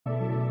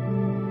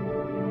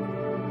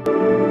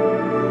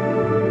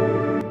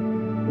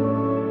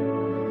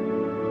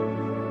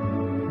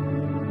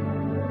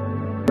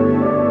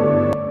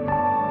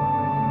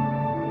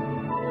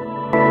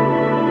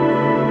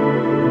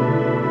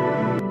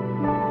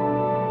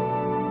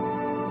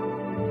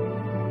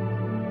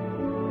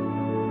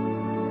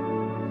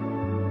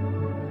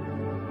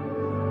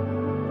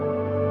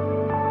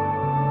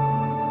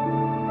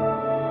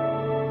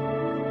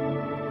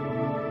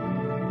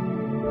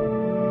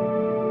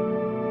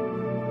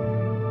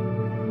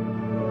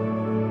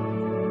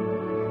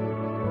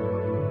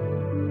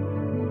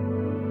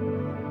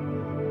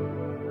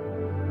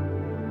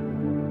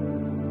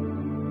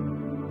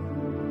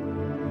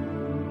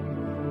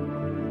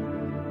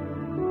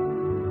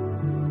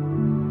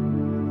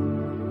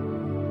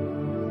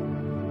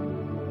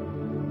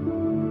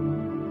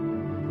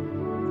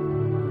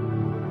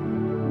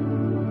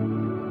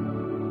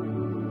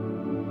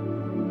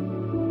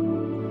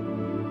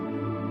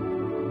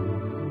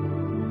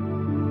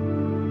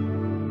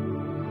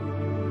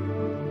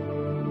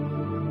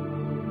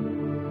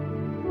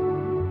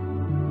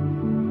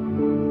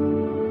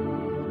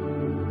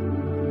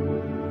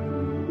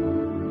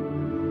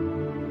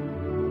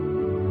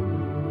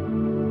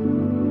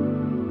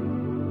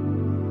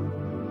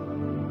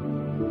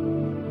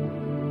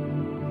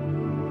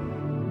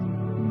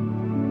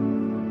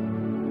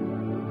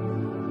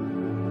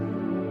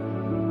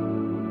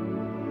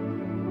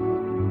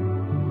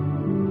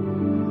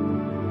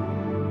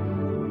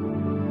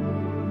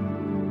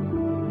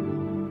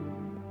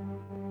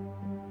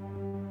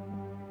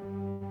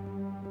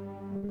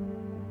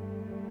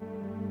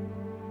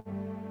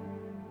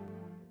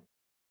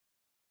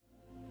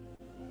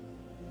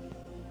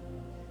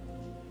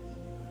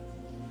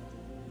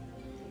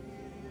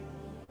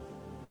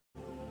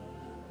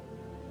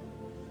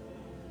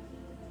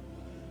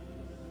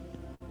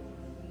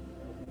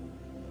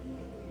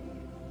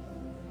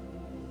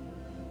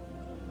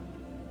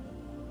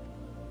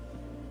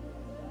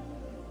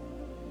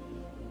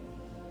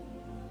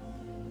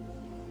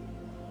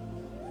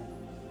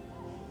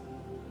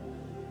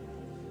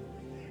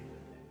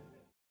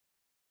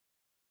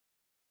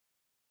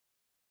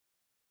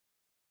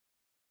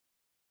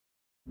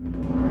Thank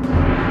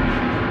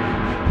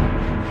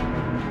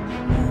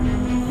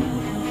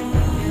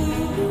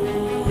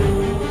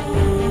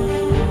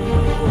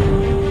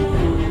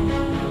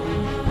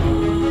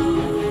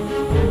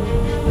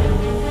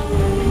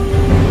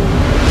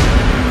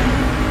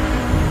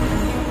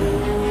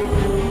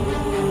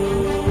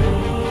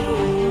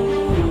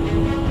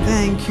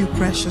you,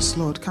 precious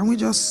Lord. Can we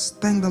just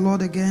thank the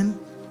Lord again?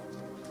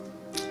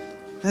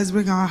 Let's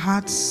bring our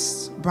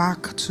hearts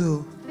back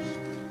to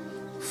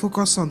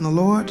focus on the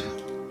Lord.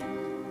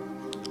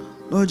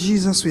 Lord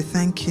Jesus, we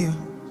thank you.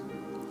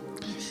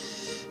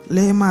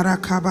 Le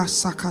marakaba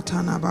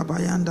sakatana baba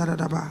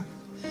yandaradaba.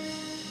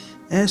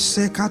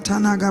 Ese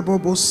katana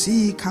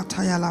gabobosi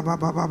katayala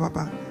baba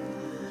baba.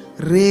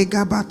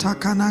 Rega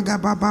batakanaga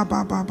baba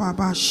baba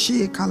baba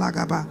shi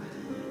kalagaba.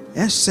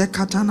 Ese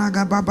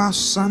katanaga baba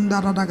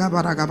sandaradaga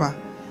baragaba.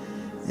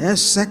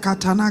 Ese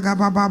katanaga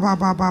baba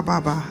baba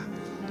baba.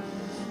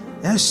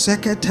 Ese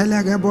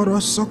ketelega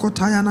boroso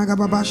kotayanaga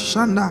baba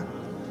shanda.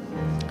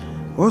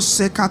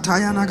 Ose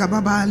katayanaga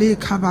baba ali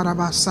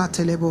kabaraba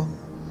satelebo.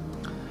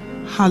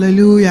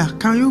 Hallelujah.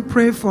 Can you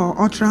pray for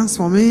utterance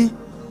for me?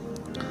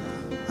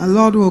 The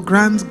Lord will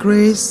grant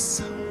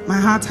grace. My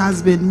heart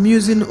has been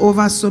musing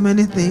over so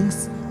many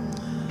things,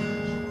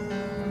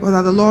 but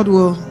that the Lord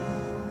will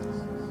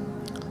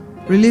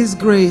release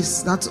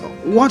grace. That's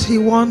what He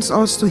wants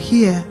us to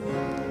hear.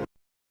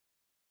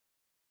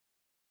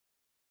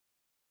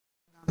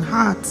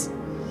 Heart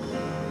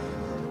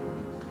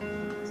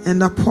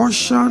and the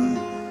portion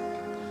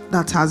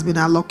that has been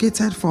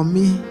allocated for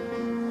me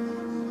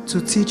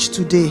to teach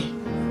today.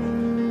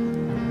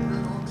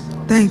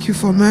 Thank you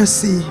for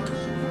mercy.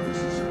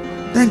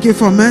 Thank you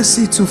for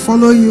mercy to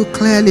follow you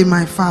clearly,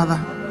 my Father.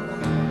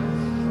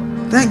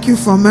 Thank you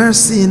for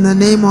mercy in the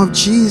name of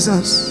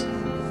Jesus.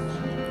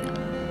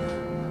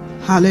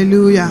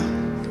 Hallelujah.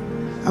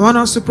 I want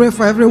us to pray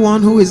for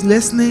everyone who is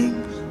listening,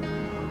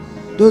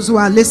 those who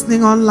are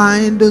listening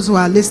online, those who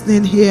are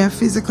listening here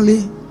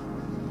physically,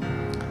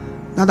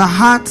 that the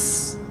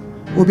hearts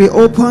will be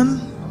open,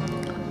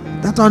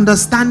 that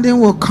understanding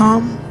will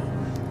come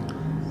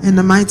in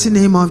the mighty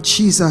name of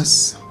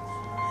Jesus.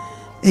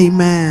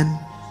 Amen.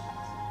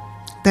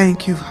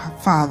 Thank you,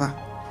 Father.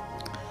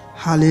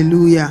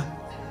 Hallelujah.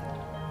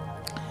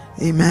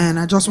 Amen.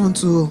 I just want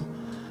to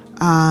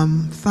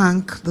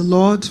thank the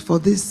Lord for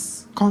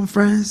this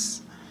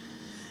conference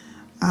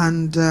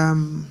and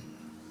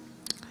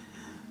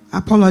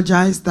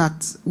apologize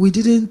that we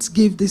didn't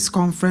give this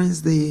conference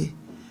the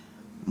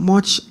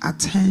much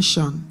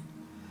attention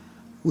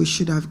we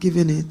should have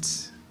given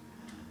it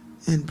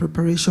in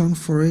preparation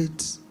for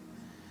it,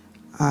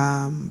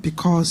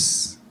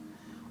 because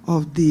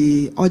of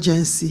the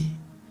urgency.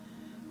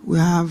 We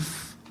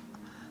have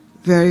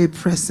very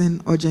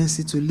pressing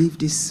urgency to leave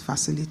this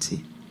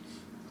facility,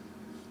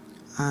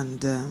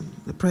 and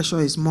the pressure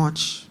is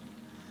much.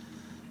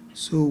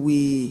 So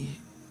we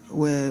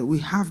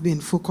have been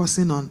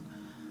focusing on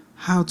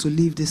how to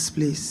leave this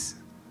place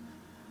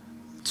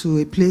to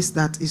a place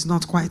that is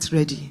not quite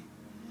ready,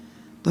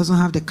 doesn't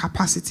have the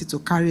capacity to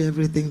carry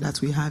everything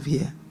that we have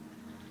here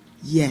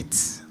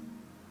yet.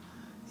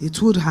 It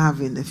would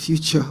have in the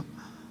future,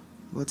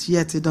 but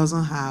yet it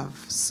doesn't have.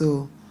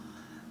 So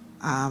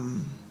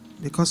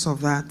because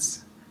of that,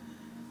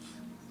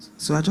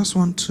 so I just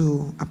want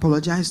to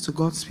apologize to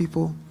God's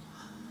people,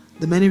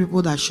 the many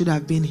people that should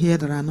have been here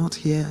that are not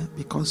here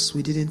because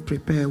we didn't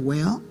prepare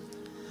well,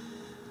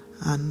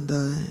 and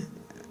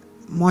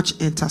much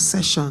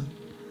intercession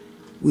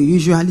we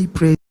usually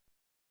pray.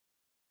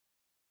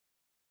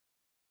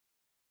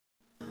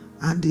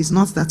 And it's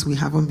not that we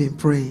haven't been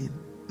praying.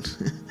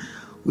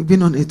 We've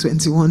been on a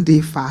 21-day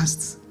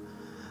fast.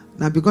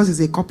 Now, because it's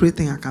a corporate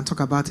thing, I can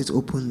talk about it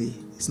openly.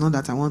 It's not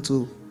that I want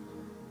to,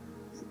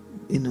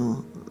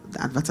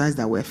 advertise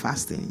that we're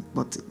fasting.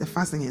 But the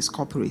fasting is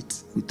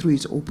corporate. We threw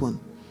it open.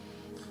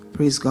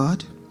 Praise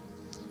God.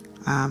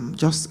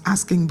 Just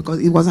asking, because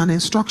it was an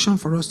instruction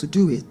for us to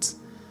do it.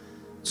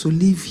 To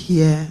live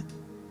here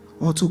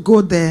or to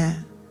go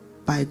there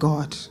by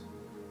God,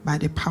 by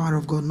the power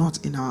of God,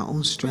 not in our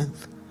own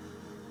strength.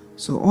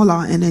 So all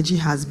our energy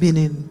has been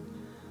in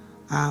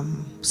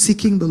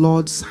seeking the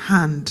Lord's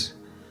hand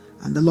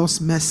and the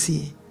Lord's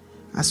mercy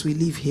as we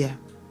live here.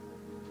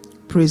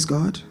 Praise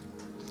God.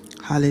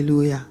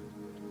 Hallelujah.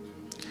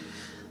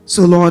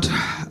 So Lord,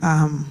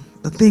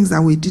 the things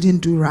that we didn't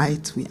do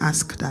right, we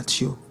ask that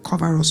you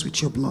cover us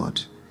with your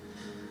blood.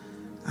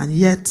 And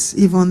yet,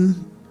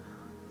 even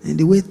in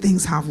the way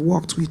things have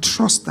worked, we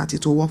trust that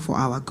it will work for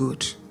our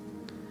good.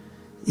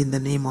 In the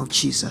name of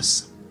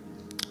Jesus.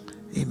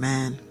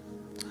 Amen.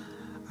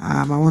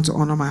 I want to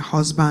honor my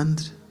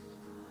husband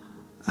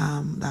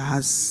that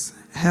has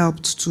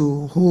helped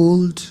to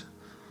hold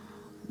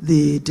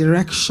the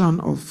direction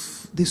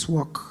of this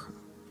work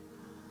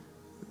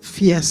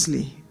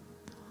fiercely.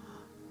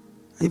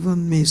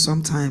 Even me,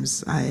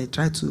 sometimes I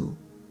try to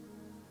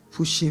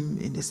push him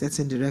in a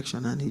certain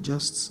direction and he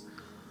just,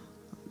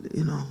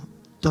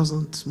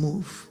 doesn't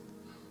move.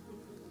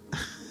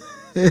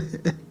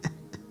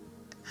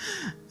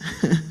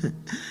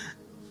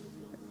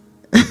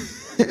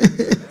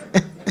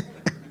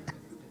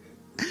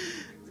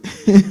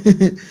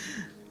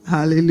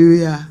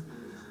 Hallelujah.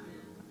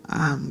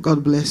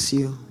 God bless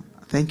you.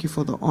 Thank you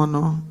for the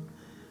honor.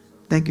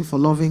 Thank you for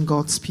loving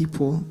God's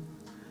people.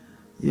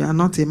 You are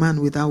not a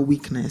man without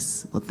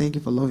weakness, but thank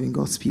you for loving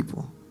God's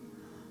people.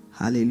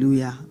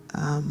 Hallelujah.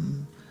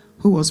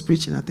 Who was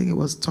preaching? I think it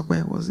was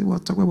Tokwe. Was it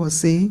what Tokwe was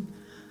saying?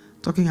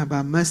 Talking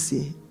about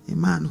mercy. A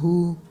man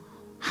who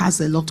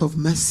has a lot of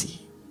mercy.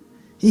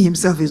 He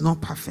himself is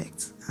not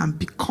perfect. And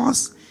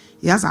because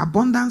he has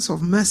abundance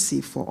of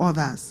mercy for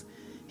others,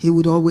 he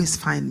would always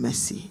find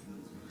mercy.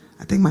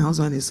 I think my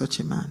husband is such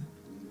a man.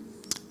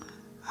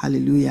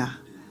 Hallelujah.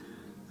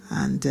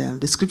 And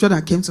the scripture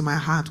that came to my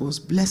heart was,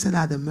 blessed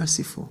are the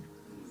merciful,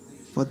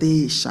 for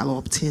they shall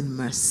obtain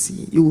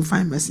mercy. You will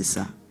find mercy,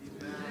 sir.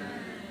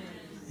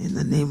 In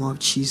the name of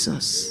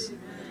Jesus.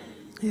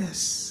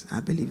 Yes, I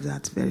believe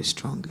that very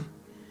strongly.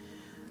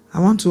 I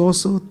want to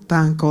also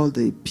thank all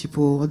the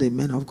people, all the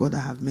men of God that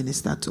have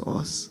ministered to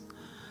us,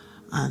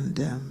 and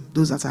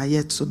those that are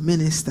yet to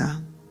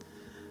minister,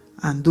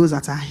 and those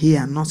that are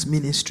here not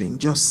ministering,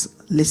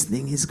 just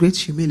listening. It's great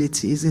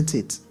humility, isn't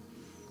it?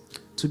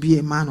 To be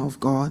a man of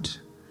God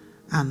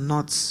and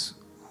not,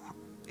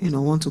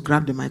 want to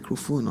grab the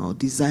microphone or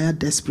desire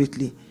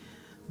desperately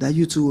that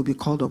you too will be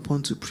called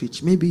upon to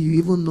preach. Maybe you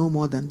even know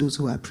more than those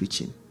who are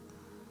preaching.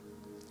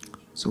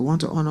 So I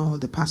want to honor all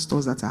the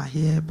pastors that are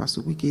here.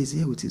 Pastor Wike is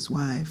here with his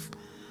wife.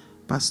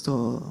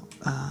 Pastor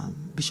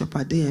Bishop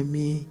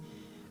Adeyemi,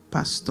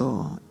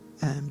 Pastor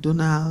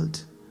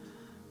Donald,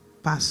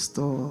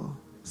 Pastor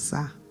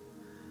Sir.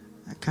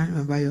 I can't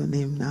remember your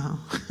name now.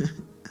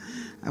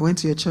 I went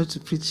to your church to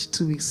preach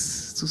 2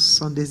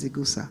 Sundays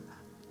ago, sir.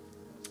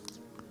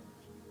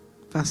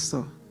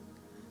 Pastor.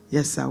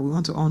 Yes, sir. We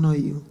want to honor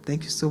you.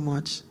 Thank you so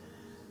much.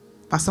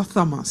 Pastor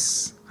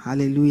Thomas.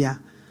 Hallelujah.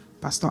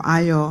 Pastor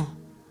Ayo.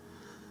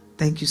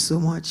 Thank you so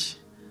much.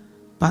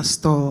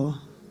 Pastor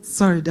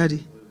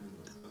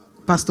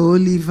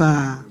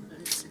Oliver.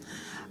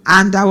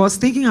 And I was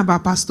thinking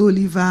about Pastor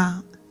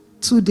Oliver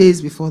 2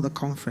 days before the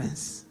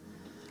conference.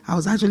 I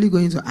was actually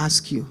going to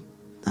ask you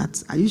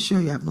that, are you sure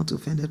you have not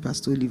offended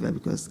Pastor Oliver?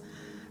 Because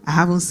I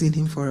haven't seen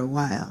him for a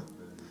while.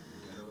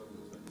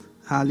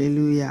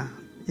 Hallelujah.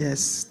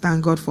 Yes,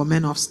 thank God for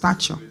men of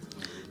stature.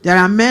 There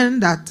are men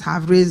that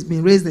have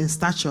been raised in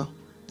stature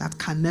that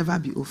can never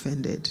be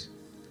offended.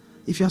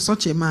 If you're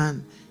such a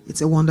man,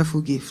 it's a wonderful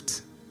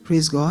gift.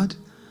 Praise God.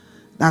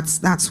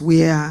 That's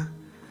where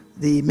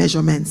the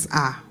measurements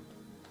are.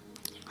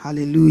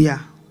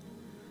 Hallelujah.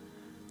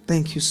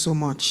 Thank you so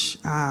much.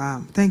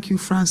 Thank you,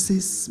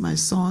 Francis, my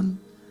son,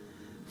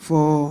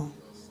 for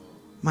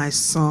my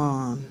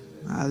son.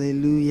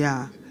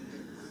 Hallelujah.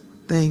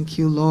 Thank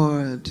you,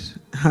 Lord.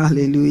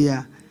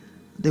 Hallelujah.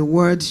 The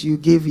words you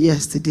gave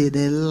yesterday,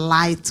 the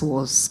light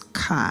was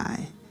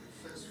sky.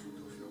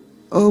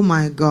 Oh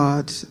my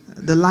God.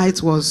 The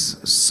light was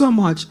so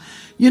much.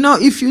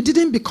 If you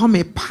didn't become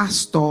a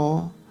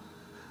pastor,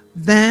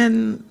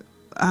 then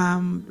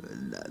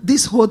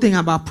this whole thing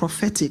about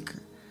prophetic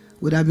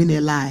would have been a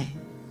lie.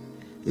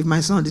 If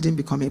my son didn't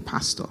become a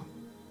pastor,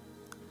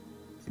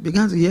 he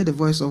began to hear the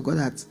voice of God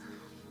at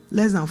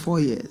less than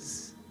 4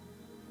 years.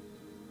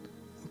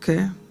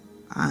 Okay?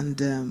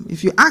 And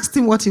if you asked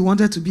him what he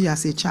wanted to be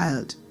as a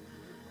child,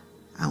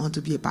 I want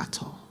to be a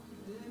pastor.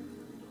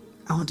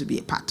 I want to be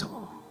a pastor.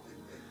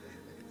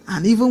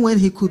 And even when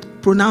he could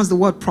pronounce the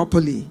word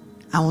properly,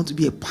 I want to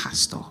be a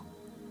pastor.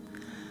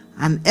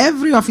 And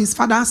every of his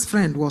father's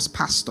friend was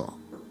pastor,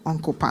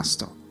 uncle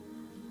pastor,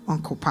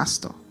 uncle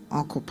pastor,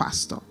 uncle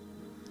pastor.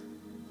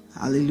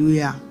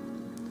 Hallelujah.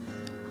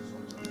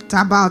 At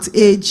about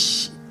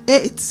age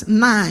 8,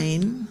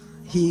 9,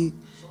 he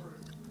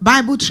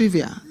Bible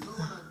trivia.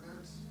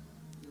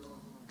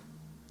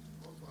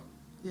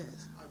 Yes.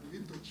 I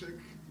begin to check,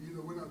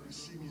 when I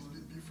see his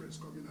big friends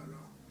coming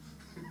around.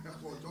 I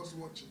was just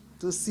watching.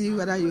 To see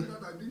whether you.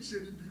 I didn't see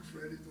any big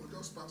friend, it was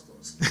just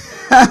pastors.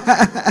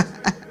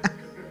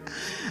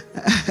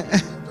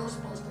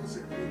 Just pastors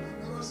alone.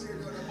 I never see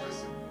any other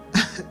person.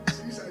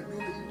 Since I know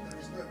him, that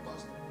is not a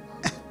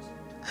pastor.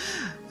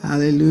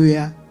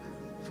 Hallelujah.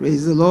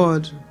 Praise the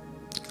Lord.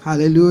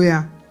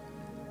 Hallelujah.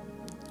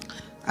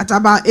 At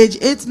about age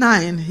 8,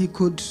 9, you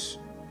could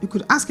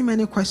ask him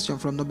any question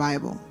from the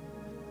Bible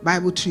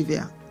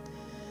trivia.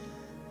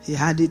 He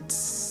had it.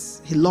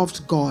 He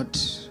loved God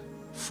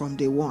from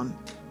day one.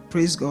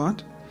 Praise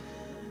God.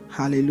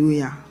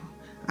 Hallelujah.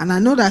 And I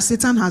know that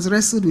Satan has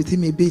wrestled with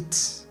him a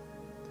bit,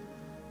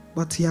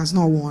 but he has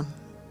not won.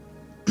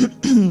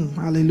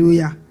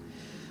 Hallelujah.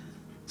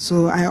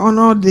 So I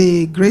honor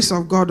the grace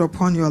of God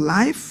upon your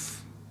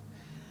life,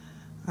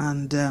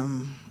 and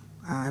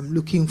I'm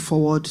looking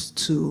forward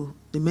to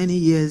the many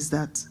years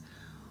that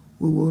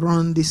we will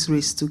run this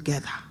race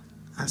together.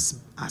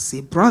 As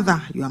a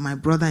brother, you are my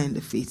brother in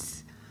the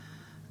faith,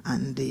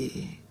 and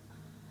the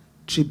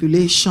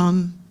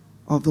tribulation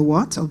of the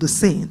what? Of the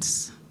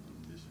saints.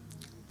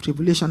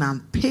 Tribulation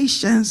and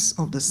patience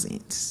of the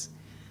saints.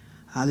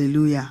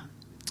 Hallelujah.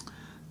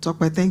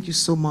 Tokwe, thank you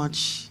so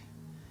much.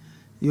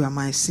 You are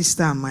my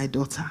sister and my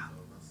daughter.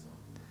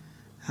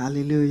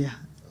 Hallelujah.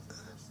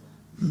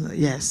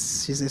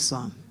 Yes, she's a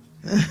son.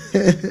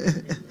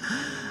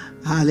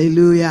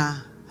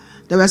 Hallelujah.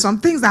 There were some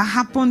things that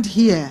happened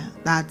here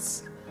that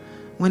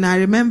when I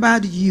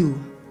remembered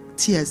you,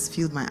 tears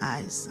filled my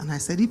eyes. And I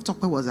said, if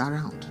Tope was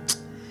around,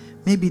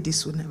 maybe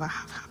this would never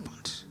have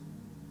happened.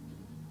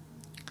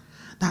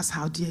 That's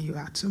how dear you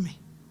are to me.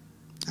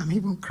 I'm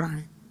even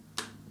crying.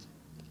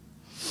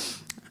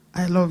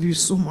 I love you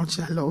so much.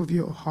 I love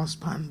your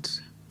husband.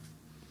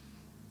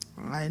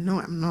 I know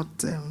I'm not...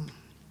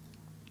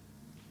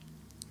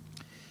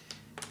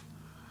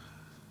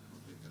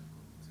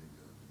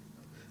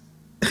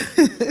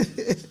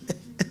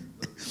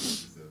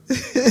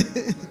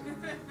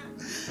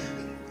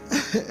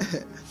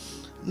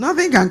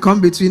 Nothing can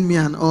come between me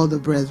and all the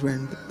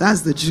brethren.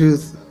 That's the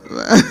truth.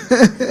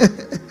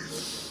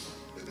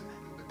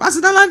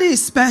 Pastor Danladi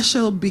is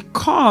special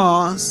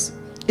because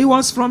it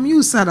was from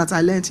you, sir, that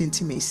I learned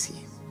intimacy.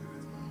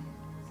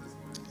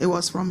 It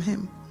was from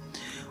him.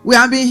 We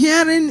have been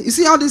hearing, you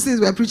see all these things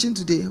we're preaching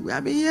today, we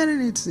have been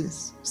hearing it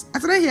since. I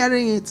started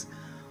hearing it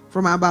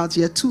from about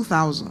year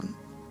 2000.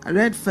 I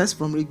read first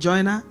from Rick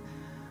Joyner,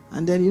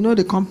 and then you know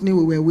the company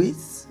we were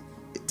with,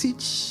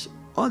 teach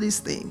all these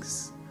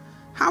things.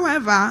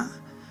 However,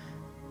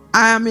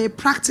 I am a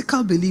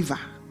practical believer,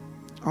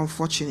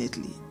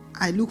 unfortunately.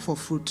 I look for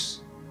fruit.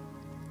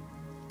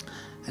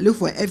 I look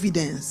for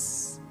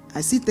evidence.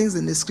 I see things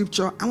in the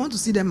scripture. I want to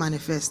see them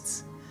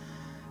manifest.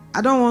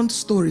 I don't want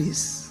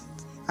stories.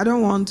 I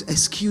don't want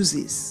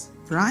excuses,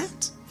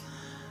 right?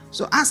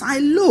 So as I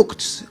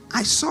looked,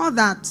 I saw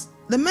that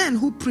the men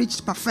who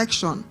preached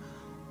perfection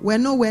were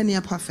nowhere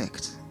near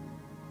perfect.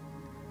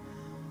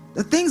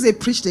 The things they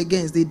preached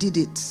against, they did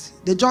it.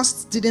 They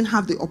just didn't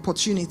have the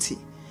opportunity.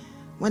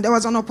 When there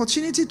was an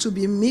opportunity to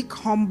be meek,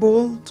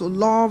 humble, to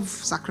love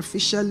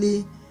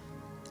sacrificially,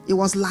 it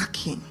was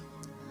lacking.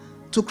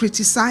 To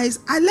criticize,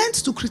 I learned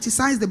to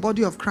criticize the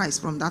body of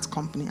Christ from that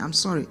company. I'm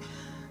sorry.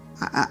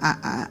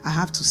 I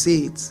have to say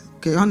it.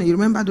 Okay, honey, you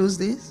remember those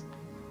days?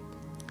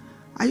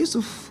 I used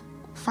to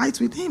fight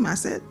with him. I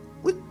said,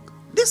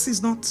 this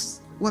is not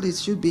what it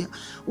should be.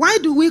 Why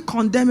do we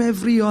condemn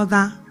every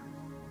other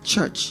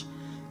church,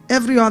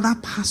 every other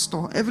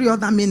pastor, every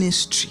other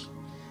ministry?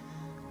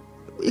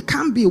 It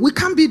can't be. We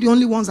can't be the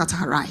only ones that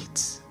are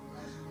right.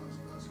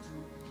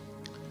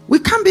 We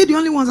can't be the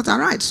only ones that are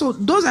right. So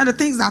those are the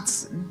things that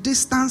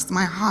distanced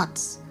my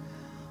heart,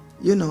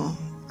 you know.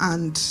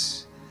 And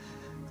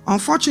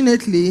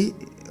unfortunately,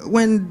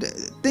 when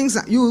things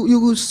you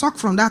will suck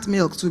from that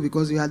milk too,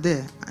 because you are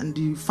there and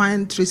you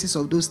find traces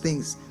of those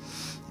things,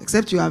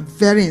 except you are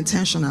very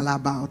intentional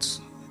about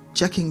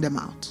checking them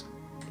out.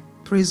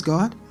 Praise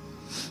God.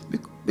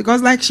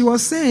 Because like she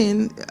was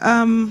saying,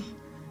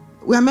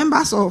 we are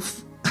members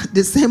of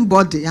the same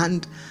body,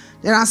 and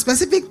there are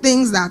specific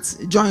things that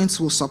joints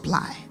will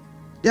supply.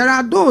 There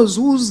are those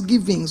whose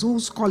givings,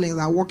 whose callings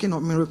are working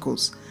of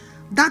miracles.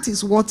 That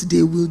is what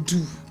they will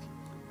do.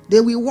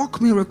 They will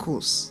work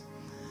miracles.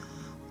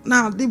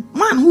 Now, the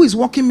man who is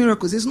working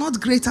miracles is not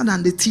greater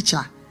than the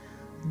teacher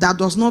that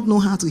does not know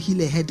how to heal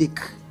a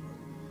headache.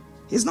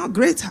 He's not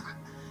greater.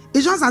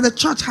 It's just that the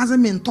church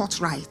hasn't been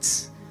taught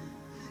right.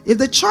 If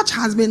the church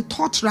has been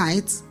taught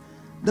right,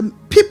 the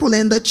people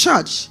in the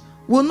church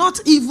will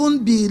not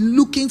even be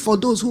looking for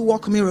those who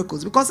work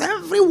miracles, because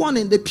everyone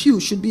in the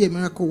pew should be a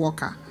miracle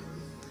worker.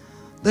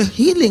 The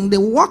healing,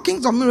 the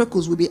workings of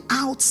miracles will be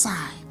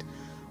outside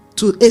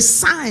to a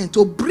sign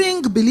to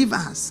bring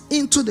believers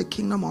into the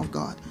kingdom of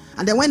God.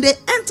 And then when they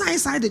enter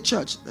inside the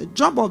church, the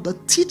job of the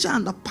teacher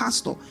and the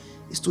pastor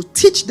is to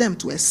teach them,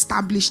 to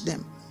establish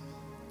them.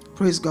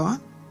 Praise God.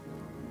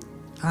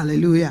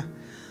 Hallelujah.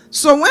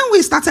 So when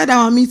we started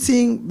our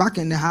meeting back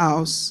in the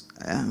house,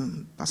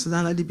 Pastor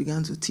Danladi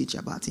began to teach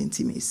about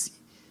intimacy.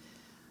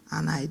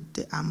 And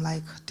I'm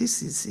like,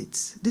 this is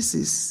it. This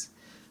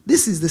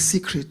is the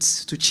secret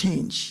to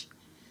change.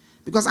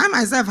 Because I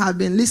myself have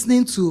been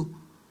listening to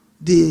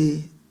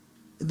the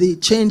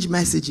change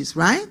messages,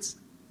 right?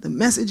 The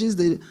messages,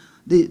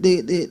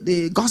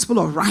 the gospel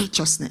of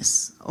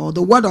righteousness, or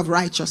the word of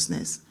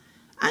righteousness.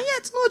 And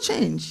yet no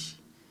change.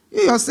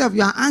 You yourself,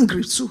 you are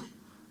angry too.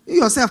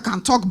 You yourself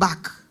can talk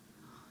back.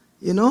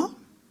 You know?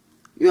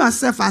 You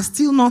yourself are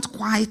still not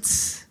quite.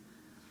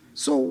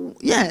 So,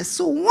 yes.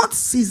 So what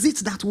is it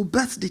that will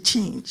birth the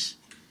change?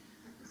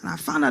 And I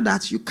found out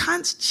that you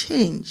can't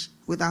change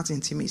without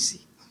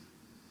intimacy.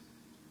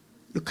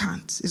 You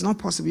can't. It's not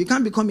possible. You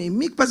can't become a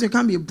meek person. You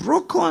can't be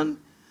broken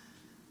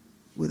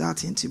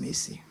without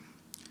intimacy.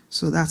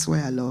 So that's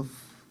why I love.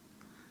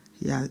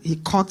 Yeah, he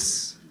caught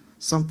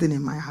something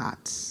in my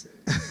heart.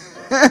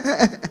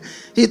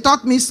 He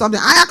taught me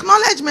something. I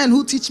acknowledge men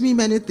who teach me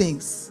many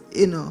things.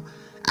 You know,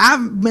 I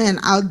have men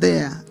out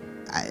there.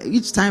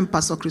 Each time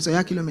Pastor Chris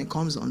Oyakilome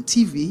comes on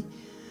TV,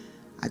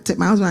 I take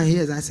my husband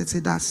here and I say,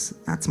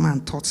 that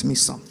man taught me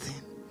something.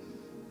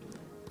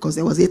 Because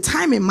there was a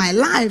time in my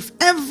life,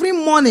 every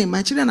morning,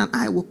 my children and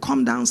I would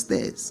come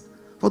downstairs.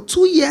 For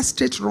 2 years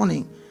straight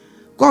running,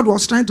 God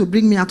was trying to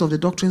bring me out of the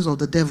doctrines of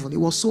the devil. It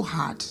was so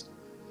hard.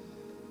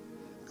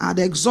 had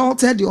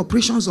exalted the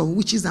operations of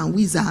witches and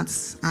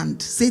wizards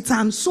and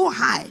Satan so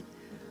high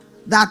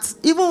that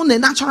even a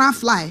natural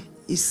fly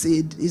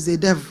is a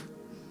devil.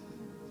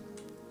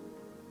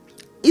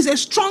 It's a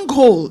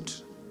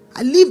stronghold.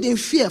 I lived in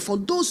fear for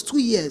those 2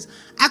 years.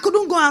 I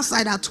couldn't go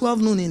outside at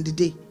 12 noon in the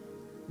day.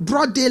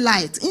 Broad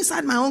daylight.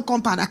 Inside my own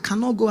compound, I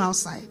cannot go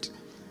outside.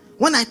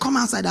 When I come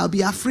outside, I'll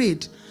be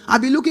afraid. I'll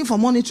be looking for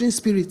monitoring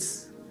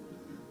spirits.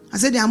 I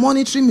said, they are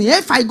monitoring me.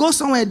 If I go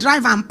somewhere,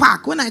 drive and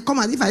park, when I come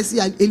out, if I see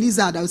a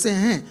lizard, I'll say,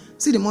 hey,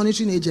 see the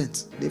monitoring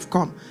agent. They've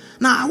come.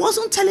 Now, I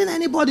wasn't telling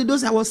anybody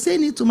those. I was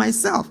saying it to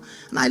myself.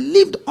 And I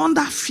lived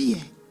under fear.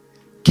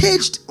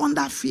 Caged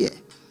under fear.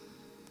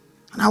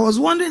 And I was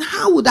wondering,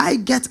 how would I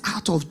get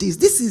out of this?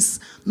 This is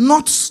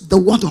not the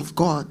word of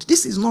God.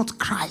 This is not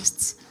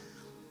Christ.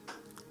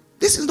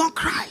 This is not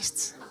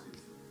Christ.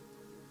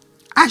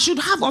 I should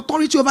have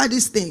authority over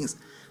these things.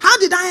 How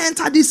did I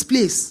enter this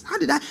place?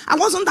 I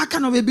wasn't that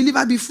kind of a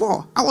believer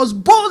before. I was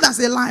bold as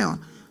a lion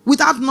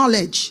without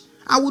knowledge.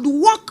 I would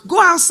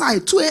go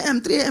outside 2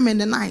 a.m., 3 a.m. in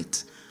the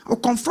night. I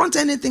would confront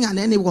anything and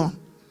anyone.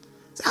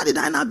 So how did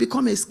I now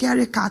become a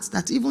scary cat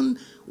that even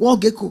war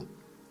gecko?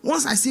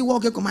 Once I see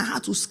war gecko, my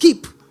heart will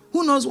skip.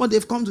 Who knows what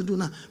they've come to do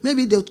now?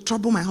 Maybe they'll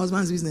trouble my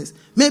husband's business.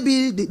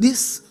 Maybe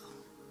this.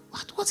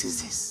 What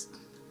is this?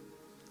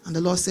 And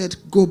the Lord said,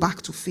 go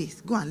back to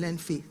faith. Go and learn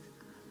faith.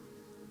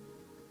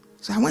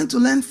 So I went to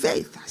learn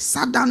faith. I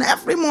sat down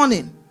every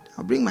morning.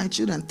 I'll bring my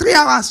children. 3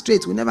 hours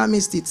straight. We never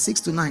missed it.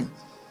 6 to 9.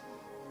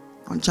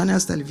 On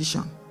Channels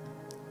Television.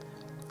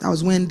 That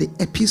was when the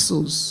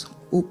epistles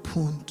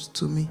opened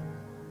to me.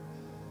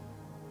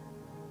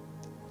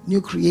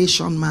 New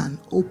creation man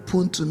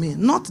opened to me.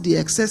 Not the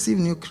excessive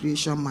new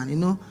creation man. You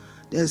know,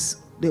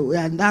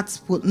 not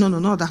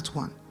that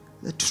one.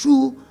 The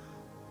true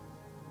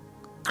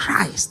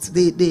Christ.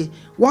 The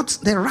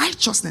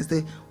righteousness,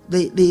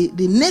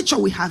 the nature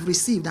we have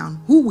received and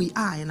who we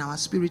are in our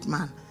spirit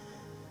man.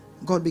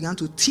 God began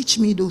to teach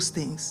me those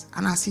things.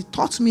 And as he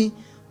taught me,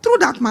 through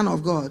that man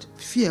of God,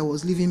 fear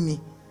was leaving me.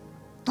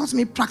 Taught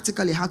me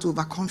practically how to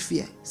overcome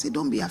fear. He said,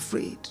 don't be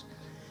afraid.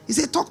 He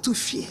said, talk to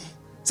fear.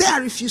 Say, I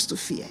refuse to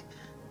fear.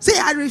 Say,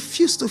 I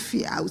refuse to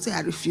fear. I would say,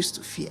 I refuse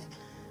to fear.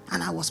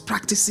 And I was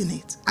practicing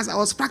it. As I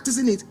was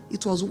practicing it,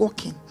 it was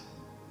working.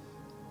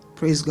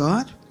 Praise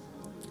God.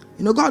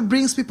 You know, God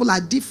brings people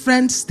at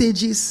different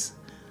stages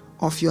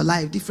of your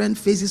life, different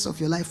phases of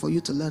your life for you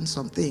to learn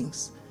some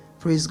things.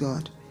 Praise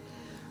God.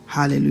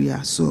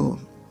 Hallelujah. So,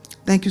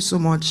 thank you so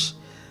much.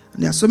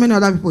 And there are so many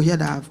other people here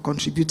that have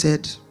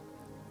contributed.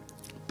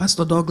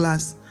 Pastor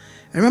Douglas.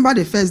 I remember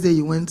the first day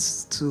you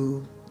went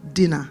to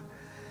dinner.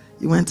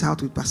 You went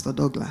out with Pastor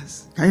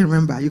Douglas. Can you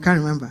remember? You can't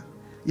remember.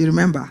 You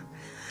remember.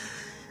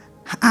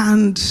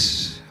 And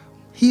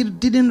he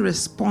didn't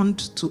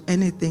respond to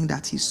anything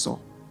that he saw.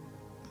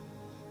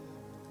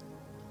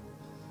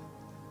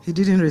 He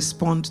didn't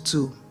respond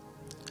to.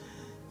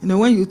 You know,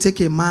 when you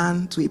take a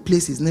man to a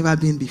place he's never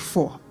been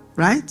before,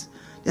 right?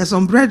 There are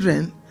some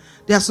brethren,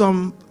 there are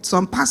some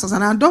pastors,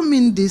 and I don't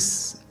mean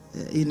this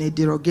in a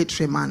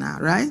derogatory manner,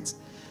 right?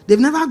 They've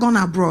never gone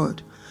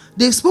abroad.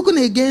 They've spoken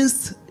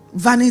against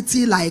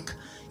vanity, like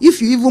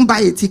if you even buy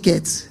a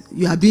ticket,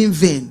 you are being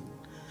vain.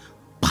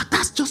 But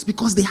that's just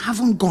because they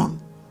haven't gone.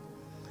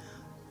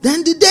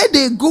 Then the day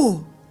they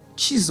go,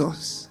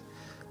 Jesus,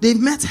 they've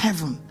met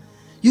heaven.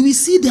 You will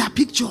see their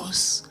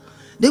pictures.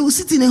 They will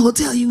sit in a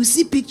hotel, you will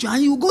see pictures,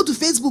 and you will go to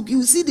Facebook, you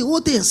will see the whole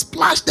thing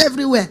splashed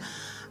everywhere.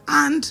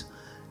 And,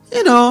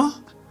 you know,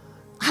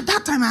 at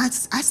that time, I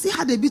still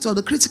had a bit of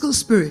the critical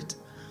spirit.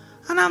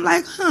 And I'm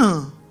like,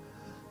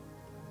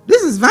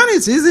 this is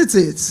vanity, isn't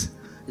it?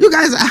 You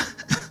guys are...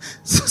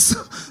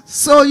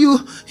 so you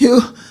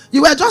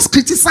were just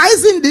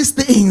criticizing these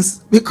things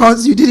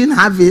because you didn't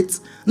have it.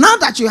 Now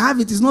that you have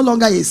it, it's no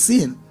longer a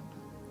sin.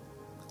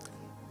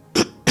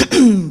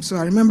 So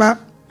I remember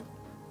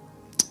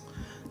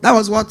that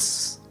was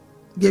what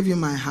gave you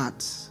my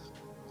heart.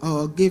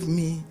 Or gave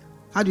me,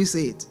 how do you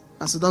say it?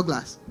 Pastor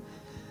Douglas.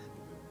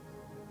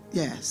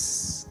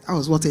 Yes, that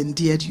was what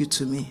endeared you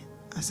to me.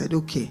 I said,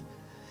 okay,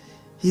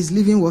 he's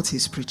living what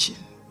he's preaching.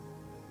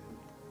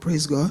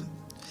 Praise God.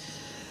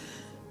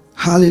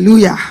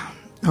 Hallelujah.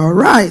 All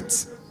right.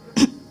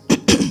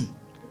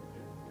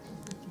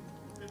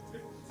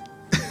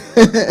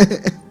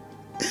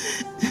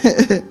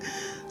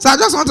 So I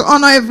just want to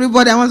honor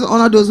everybody. I want to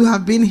honor those who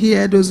have been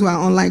here, those who are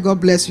online. God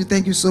bless you.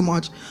 Thank you so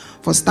much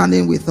for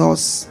standing with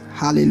us.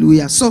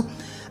 Hallelujah. So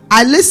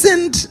I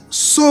listened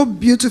so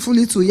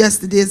beautifully to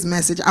yesterday's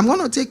message. I'm going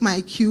to take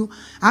my cue.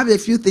 I have a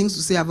few things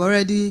to say. I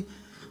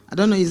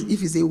don't know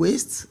if it's a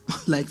waste,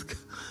 like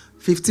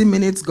 15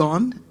 minutes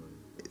gone.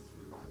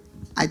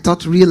 I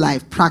thought real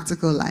life,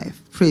 practical life.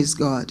 Praise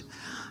God.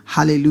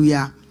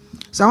 Hallelujah.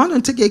 So I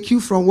want to take a cue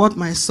from what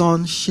my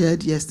son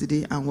shared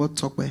yesterday and what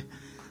Tokwe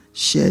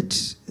shared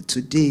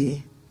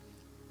today.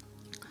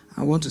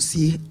 I want to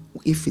see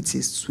if it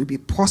will be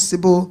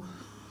possible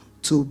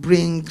to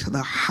bring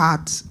the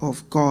heart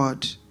of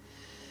God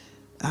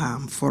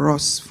for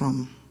us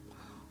from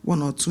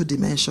one or two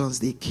dimensions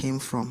they came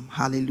from.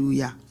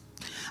 Hallelujah.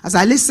 As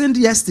I listened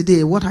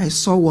yesterday, what I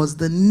saw was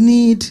the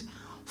need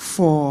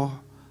for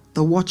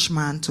the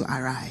watchman to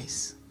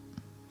arise.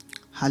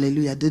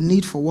 Hallelujah. The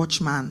need for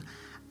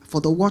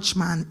the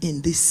watchman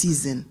in this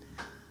season.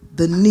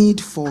 The need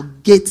for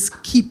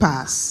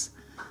gatekeepers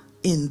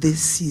in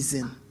this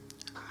season.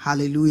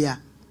 Hallelujah.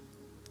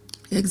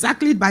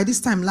 Exactly by this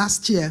time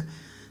last year,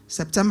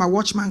 September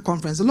Watchman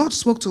Conference, the Lord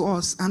spoke to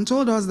us and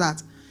told us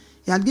that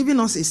He had given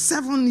us a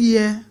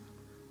 7-year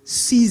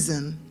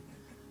season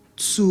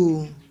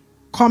to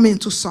come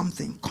into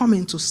something, come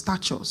into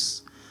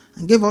statures,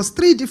 and gave us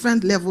 3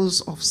 different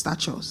levels of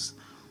statures,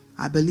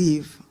 I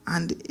believe.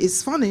 And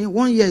it's funny,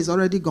 1 year is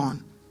already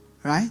gone,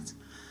 right?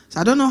 So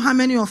I don't know how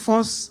many of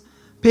us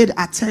paid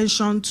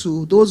attention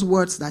to those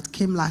words that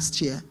came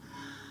last year.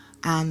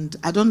 And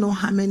I don't know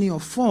how many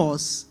of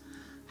us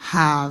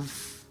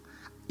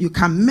you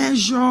can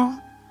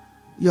measure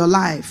your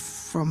life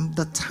from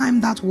the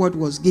time that word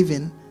was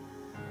given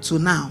to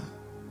now.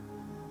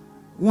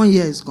 1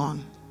 year is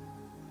gone.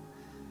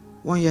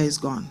 1 year is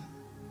gone.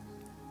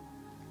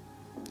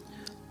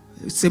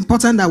 It's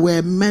important that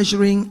we're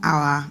measuring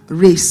our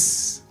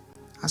race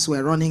as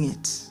we're running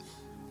it.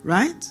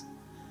 Right?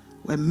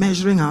 We're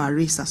measuring our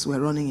race as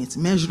we're running it.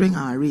 Measuring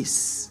our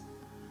race.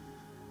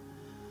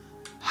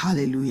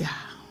 Hallelujah.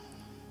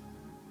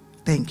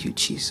 Thank you,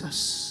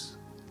 Jesus.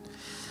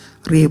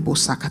 Rebo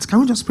sakat.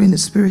 Can we just pray in the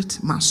spirit?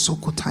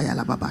 Masoko taya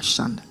la baba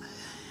shanda.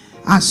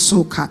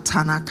 Asoka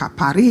tana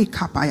kapare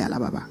kapaya la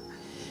baba.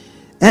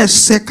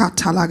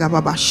 Esekata la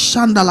baba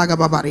shanda la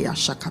baba ria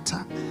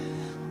shakata.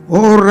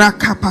 Ora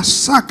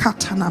kapasaka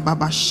tana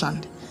baba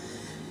shanda.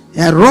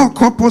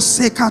 Eroko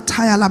poseka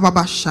taya la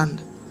baba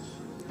shanda.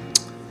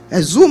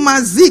 Ezuma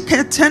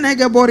zike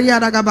tenege boria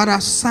la gabara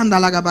sanda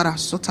la gabara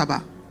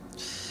sotaba.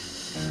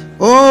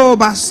 Oh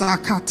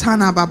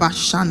basakatana baba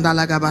shanda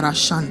la gabara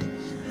shanda.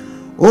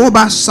 Oh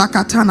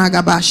basakatana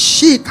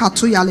gabashi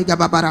katuya la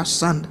gabara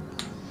sanda.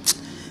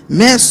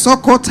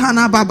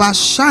 Mesokotana baba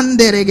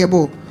shande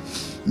regebo.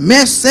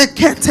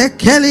 Mesekete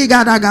keli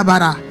gada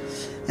gabara.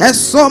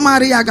 Eso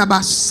maria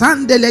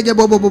gabasande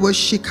legebo bobo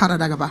shikara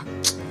dagaba.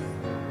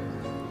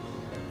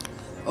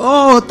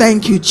 Oh,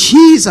 thank you,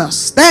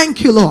 Jesus.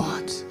 Thank you,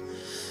 Lord.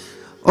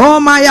 Oh,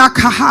 maya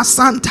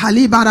kahasan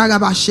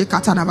talibaragabashi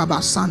katana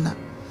babasanda.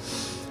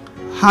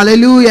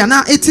 Hallelujah.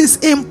 Now, it is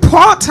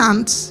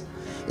important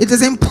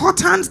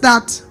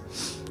that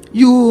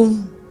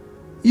you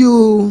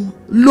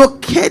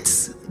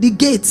locate the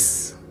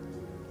gates.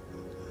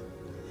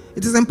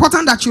 It is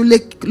important that you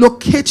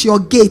locate your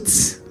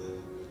gates.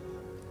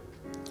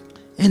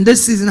 In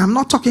this season, I'm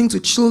not talking to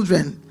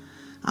children.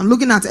 I'm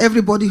looking at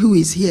everybody who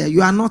is here.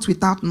 You are not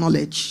without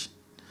knowledge.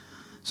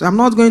 So I'm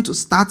not going to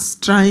start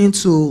trying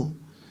to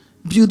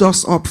build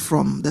us up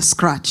from the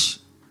scratch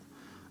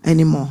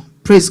anymore.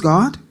 Praise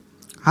God.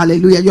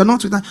 Hallelujah. You're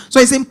not without. So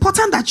it's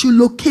important that you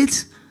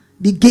locate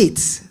the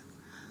gates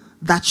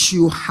that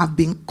you have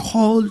been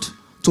called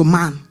to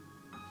man.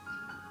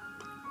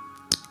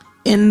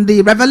 In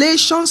the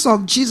revelations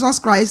of Jesus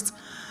Christ,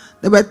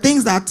 there were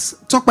things that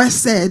Tokwe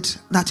said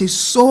that is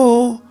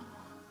so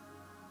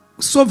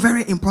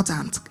very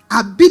important.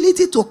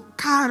 Ability to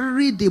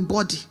carry the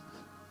body.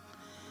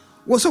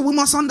 Well, so we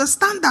must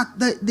understand that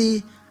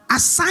the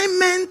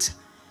assignment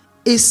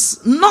is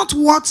not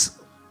what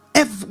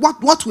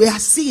we are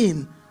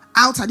seeing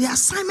outside. The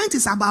assignment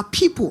is about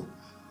people.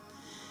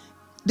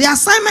 The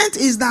assignment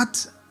is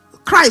that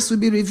Christ will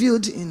be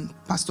revealed in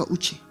Pastor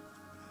Uche.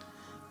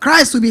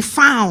 Christ will be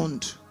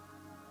found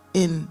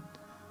in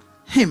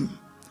him.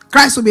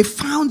 Christ will be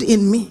found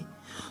in me.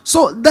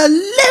 So the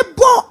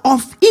labor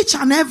of each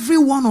and every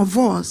one of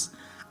us,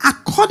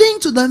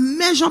 according to the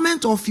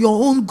measurement of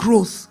your own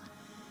growth,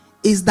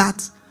 is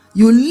that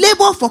you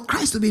labor for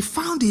Christ to be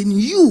found in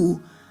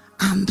you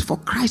and for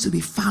Christ to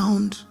be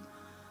found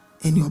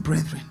in your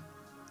brethren.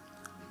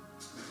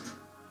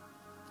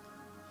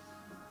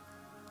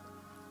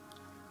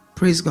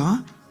 Praise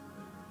God.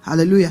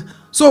 Hallelujah.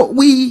 So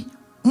we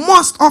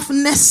must of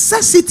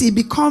necessity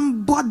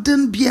become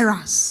burden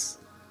bearers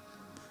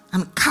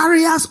and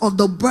carriers of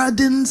the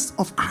burdens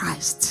of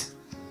Christ.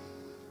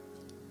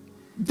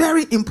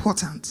 Very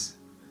important.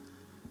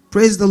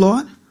 Praise the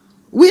Lord.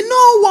 We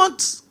know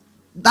what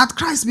that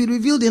Christ be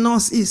revealed in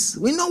us is.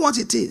 We know what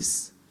it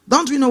is.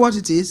 Don't we know what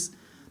it is?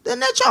 The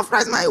nature of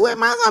Christ. My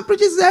husband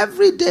preaches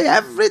every day,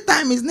 every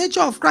time is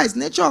nature of Christ,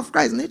 nature of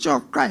Christ, nature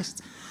of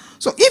Christ.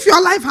 So if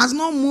your life has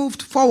not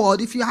moved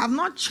forward, if you have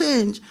not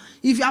changed,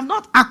 if you have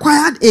not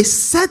acquired a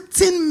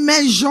certain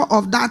measure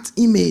of that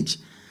image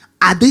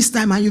at this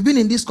time, and you've been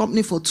in this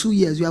company for 2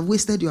 years, you have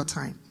wasted your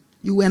time.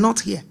 You were not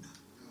here.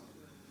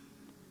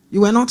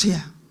 You were not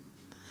here.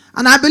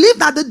 And I believe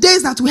that the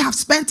days that we have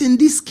spent in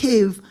this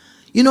cave,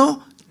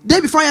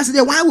 day before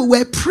yesterday, while we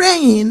were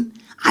praying,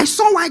 I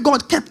saw why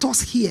God kept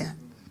us here.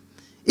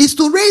 It's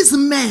to raise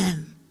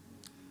men.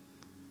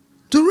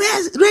 To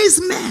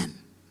raise men.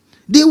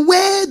 The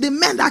way the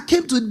men that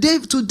came to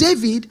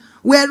David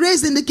were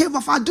raised in the cave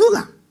of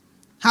Adullam.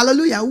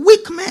 Hallelujah.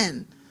 Weak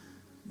men.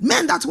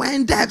 men that were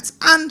in debt.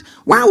 And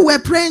while we were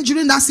praying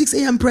during that 6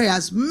 a.m.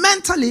 prayers,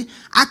 mentally,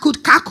 I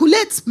could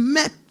calculate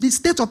the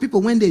state of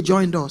people when they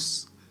joined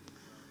us.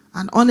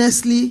 And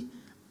honestly,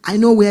 I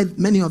know where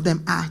many of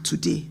them are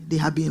today. They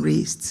have been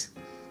raised.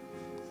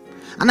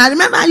 And I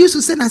remember I used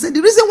to say,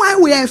 the reason why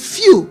we are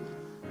few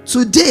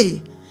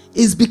today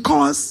is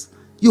because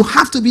you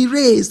have to be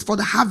raised for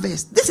the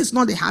harvest. This is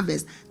not the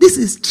harvest. This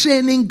is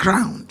training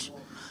ground.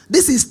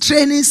 This is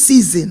training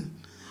season.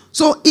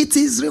 So it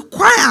is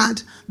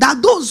required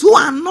that those who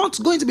are not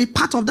going to be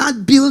part of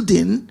that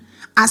building,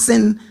 as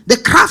in the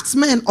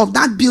craftsmen of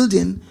that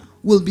building,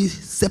 will be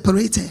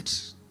separated.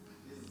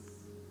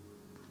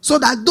 So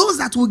that those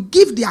that will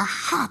give their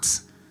heart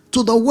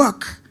to the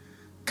work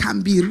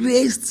can be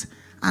raised,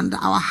 and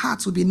our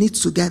hearts will be knit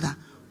together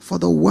for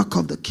the work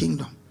of the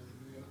kingdom.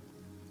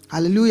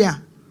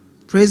 Hallelujah.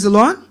 Praise the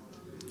Lord.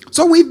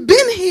 So we've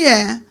been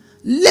here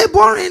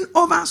laboring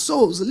over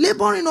souls,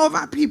 laboring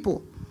over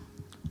people,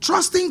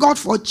 trusting God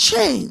for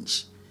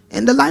change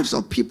in the lives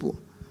of people.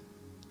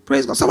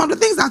 Praise God. Some of the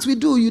things that we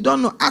do, you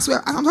don't know. As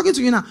I'm talking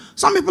to you now,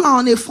 some people are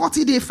on a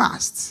 40-day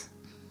fast.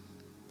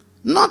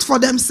 Not for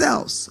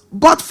themselves,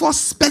 but for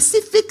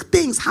specific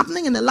things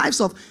happening in the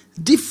lives of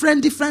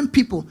different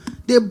people.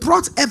 They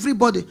brought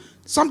everybody.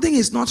 Something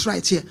is not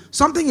right here.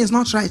 Something is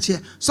not right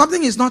here.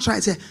 Something is not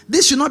right here.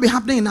 This should not be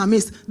happening in our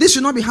midst. This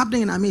should not be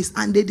happening in our midst.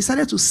 And they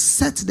decided to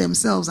set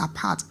themselves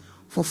apart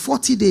for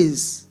 40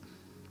 days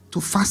to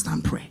fast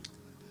and pray.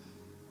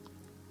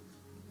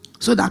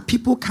 So that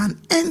people can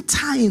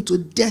enter into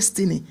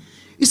destiny.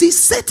 You see,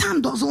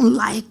 Satan doesn't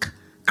like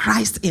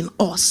Christ in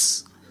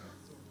us.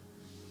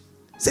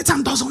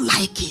 Satan doesn't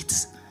like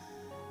it.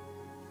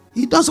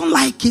 He doesn't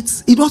like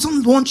it. He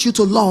doesn't want you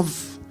to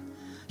love.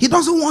 He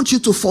doesn't want you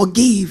to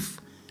forgive.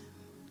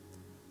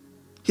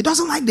 He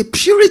doesn't like the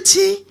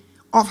purity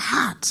of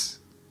heart.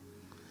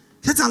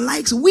 Satan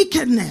likes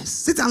wickedness.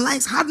 Satan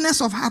likes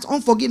hardness of heart,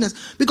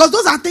 unforgiveness. Because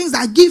those are things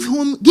that give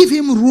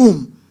him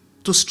room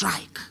to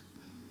strike.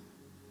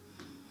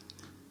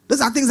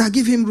 Those are things that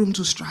give him room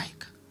to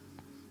strike.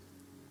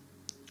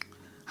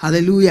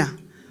 Hallelujah.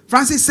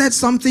 Francis said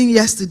something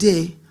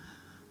yesterday,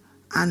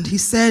 and he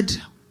said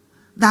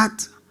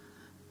that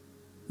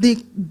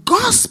the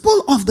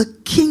gospel of the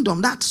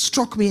kingdom, that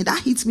struck me, that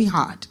hit me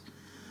hard.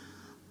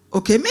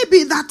 Okay,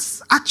 maybe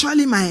that's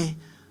actually my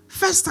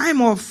first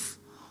time of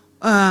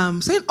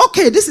saying,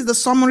 okay, this is the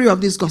summary of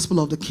this gospel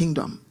of the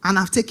kingdom. And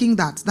I've taken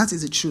that. That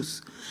is the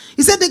truth.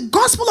 He said the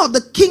gospel of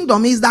the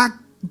kingdom is that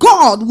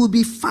God will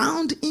be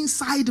found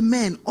inside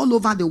men all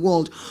over the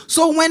world.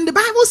 So when the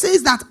Bible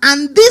says that,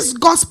 and this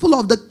gospel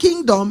of the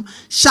kingdom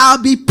shall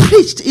be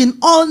preached in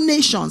all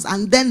nations,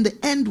 and then the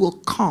end will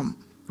come,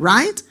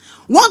 right?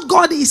 What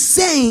God is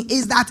saying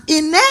is that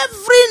in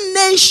every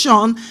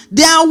nation,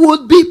 there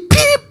would be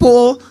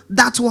people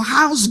that will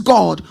house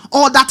God,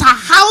 or that are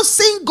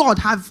housing God,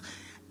 have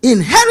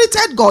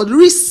inherited God,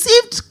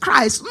 received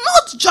Christ,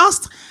 not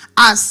just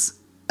as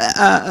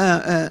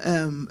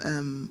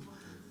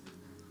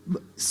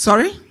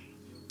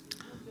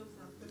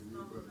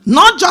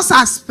not just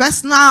as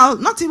personal,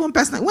 not even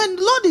personal.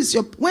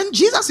 When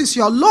Jesus is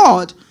your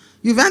Lord,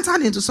 you've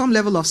entered into some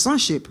level of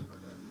sonship.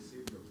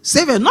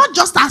 Savior, not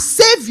just as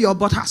Savior,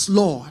 but as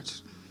Lord.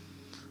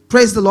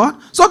 Praise the Lord.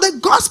 So the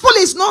gospel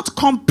is not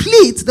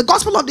complete. The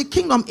gospel of the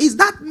kingdom is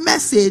that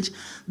message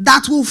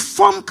that will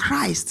form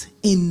Christ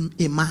in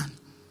a man.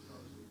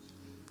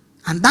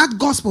 And that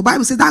gospel,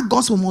 Bible says that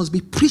gospel must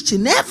be preached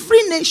in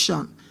every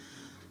nation,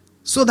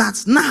 so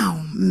that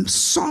now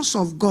sons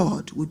of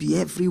God will be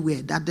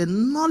everywhere. That the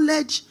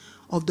knowledge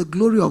of the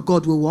glory of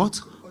God will what?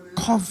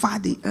 Cover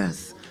the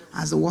earth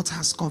as the water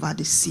has covered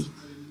the sea.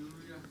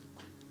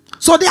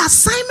 So the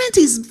assignment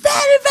is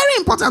very, very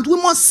important. We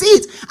must see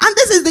it. And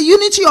this is the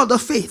unity of the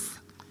faith.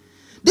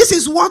 This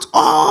is what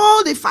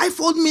all the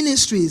fivefold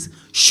ministries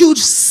should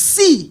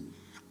see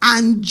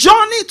and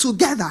journey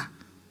together,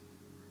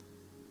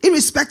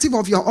 irrespective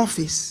of your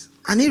office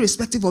and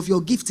irrespective of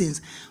your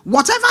giftings.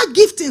 Whatever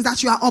giftings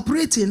that you are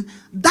operating,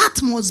 that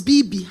must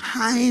be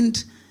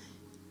behind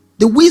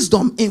the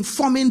wisdom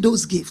informing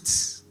those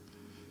gifts.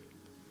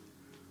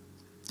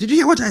 Did you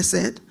hear what I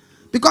said?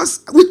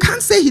 Because we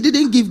can't say he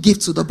didn't give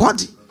gifts to the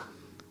body.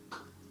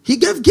 He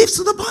gave gifts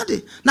to the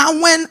body. Now,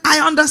 when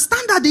I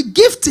understand that the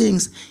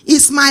giftings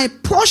is my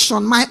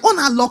portion, my own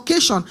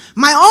allocation,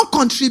 my own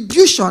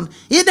contribution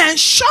in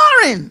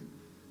ensuring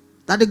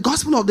that the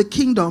gospel of the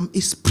kingdom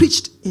is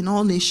preached in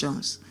all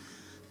nations,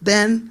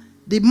 then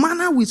the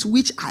manner with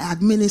which I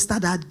administer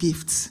that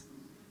gift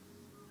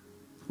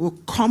will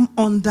come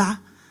under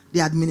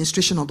the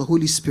administration of the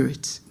Holy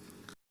Spirit.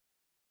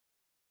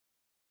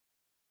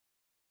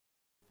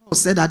 Paul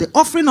said that the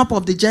offering up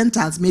of the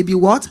Gentiles may be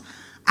what?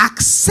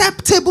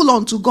 Acceptable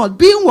unto God,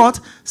 being what?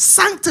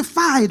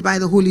 Sanctified by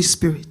the Holy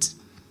Spirit.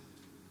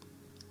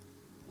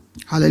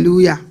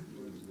 Hallelujah.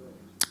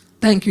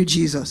 Thank you,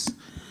 Jesus.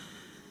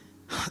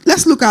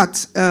 Let's look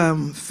at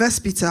 1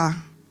 Peter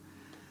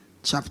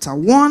chapter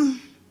 1.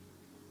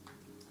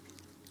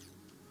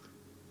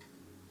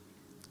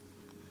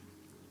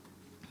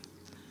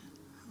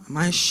 Am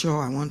I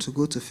sure I want to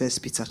go to 1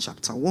 Peter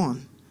chapter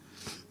 1?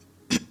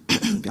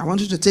 I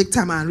want you to take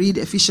time and read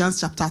Ephesians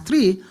chapter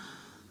 3.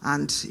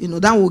 And,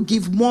 that will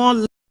give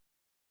more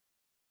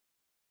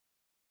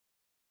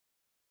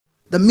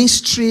the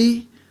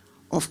mystery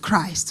of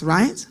Christ,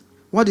 right?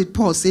 What did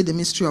Paul say the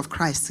mystery of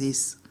Christ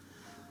is?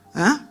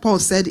 Paul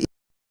said,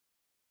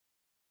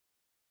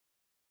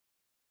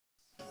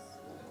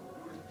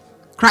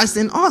 Christ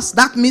in us,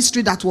 that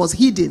mystery that was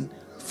hidden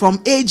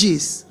from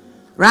ages,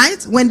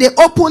 right? When they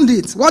opened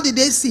it, what did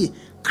they see?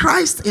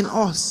 Christ in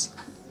us.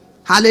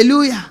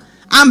 Hallelujah.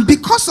 And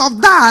because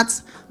of that,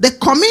 the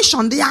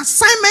commission, the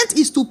assignment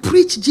is to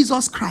preach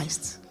Jesus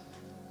Christ.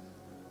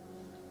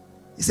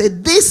 He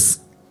said, this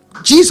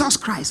Jesus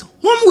Christ,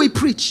 whom we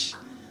preach.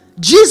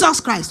 Jesus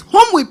Christ,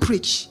 whom we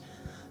preach.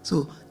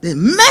 So the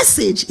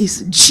message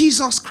is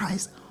Jesus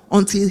Christ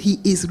until he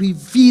is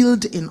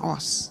revealed in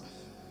us.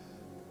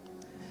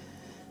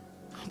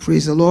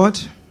 Praise the Lord.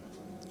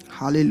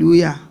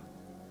 Hallelujah.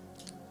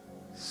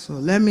 So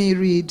let me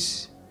read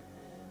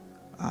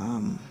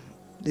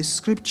the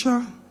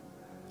scripture.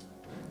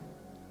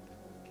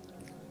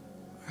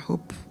 I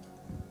hope.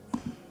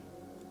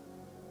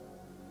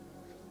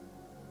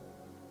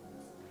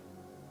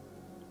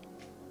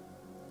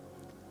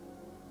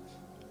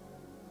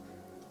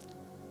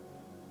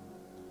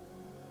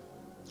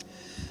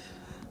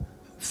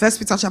 First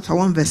Peter chapter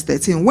 1 verse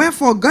 13.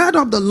 Wherefore gird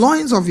up the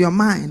loins of your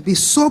mind, be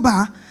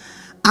sober,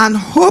 and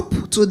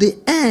hope to the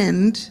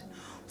end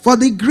for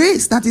the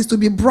grace that is to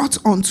be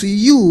brought unto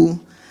you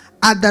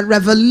at the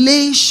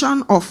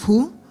revelation of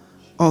who?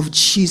 Of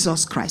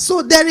Jesus Christ.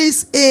 So there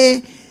is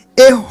a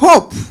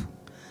hope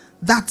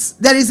that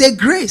there is a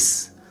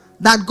grace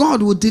that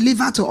God will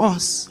deliver to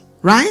us,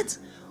 right?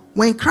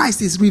 When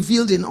Christ is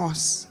revealed in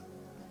us.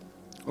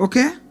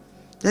 Okay?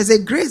 There's a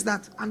grace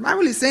that, and the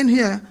Bible is saying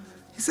here,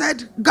 he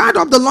said, guard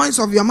up the loins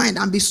of your mind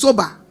and be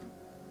sober.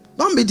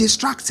 Don't be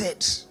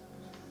distracted.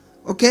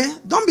 Okay?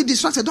 Don't be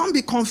distracted. Don't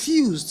be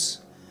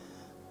confused.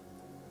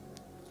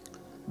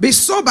 Be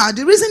sober.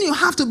 The reason you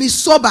have to be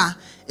sober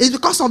is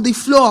because of the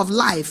flow of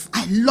life.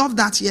 I love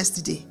that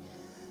yesterday.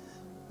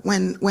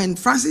 When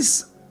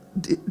Francis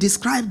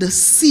described the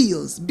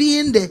seals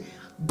being the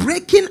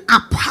breaking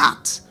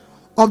apart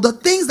of the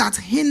things that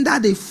hinder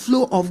the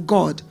flow of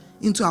God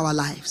into our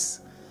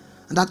lives.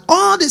 And that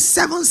all the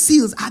 7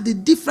 seals are the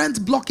different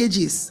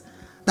blockages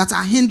that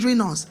are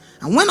hindering us.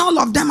 And when all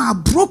of them are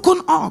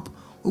broken up,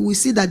 we will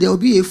see that there will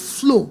be a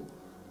flow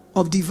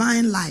of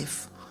divine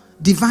life,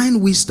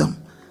 divine wisdom,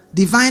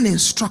 divine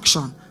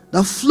instruction,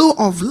 the flow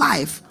of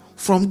life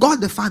from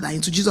God the Father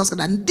into Jesus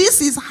Christ. And this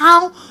is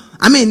how,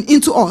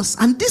 into us.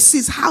 And this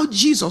is how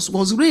Jesus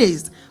was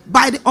raised,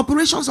 by the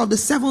operations of the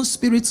 7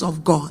 spirits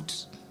of God.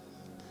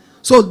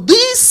 So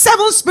these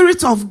 7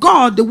 spirits of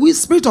God, the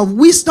spirit of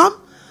wisdom,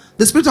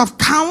 the spirit of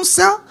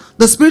counsel,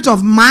 the spirit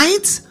of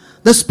might,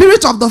 the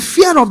spirit of the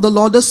fear of the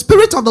Lord, the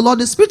spirit of the Lord,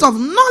 the spirit of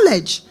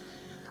knowledge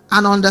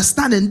and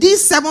understanding.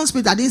 These 7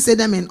 spirits, I didn't say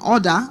them in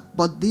order,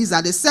 but these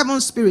are the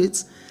 7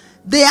 spirits.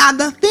 They are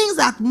the things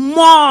that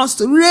must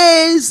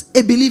raise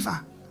a believer.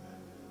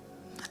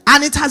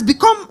 And it has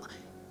become,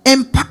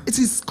 it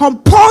is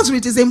compulsory,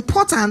 it is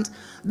important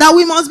that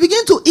we must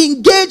begin to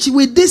engage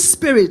with this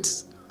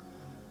spirit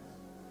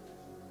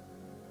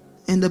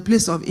in the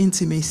place of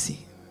intimacy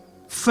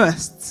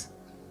first.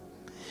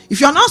 If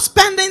you're not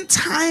spending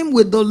time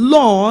with the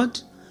Lord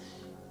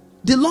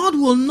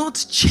will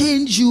not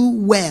change you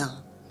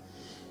well.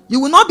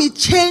 You will not be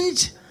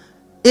changed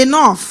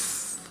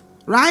enough,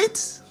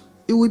 right?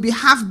 It will be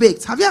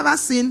half-baked. Have you ever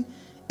seen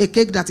a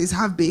cake that is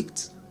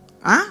half-baked?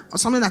 Or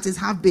something that is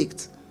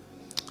half-baked?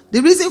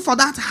 The reason for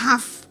that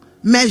half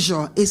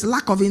measure is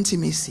lack of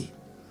intimacy.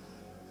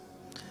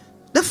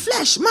 The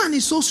flesh, man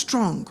is so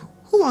strong.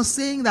 Who was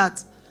saying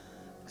that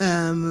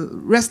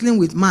wrestling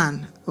with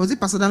man? Was it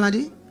Pastor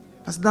Danladi?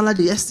 Pastor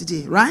Danladi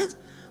yesterday, right?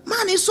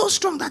 Man is so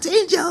strong that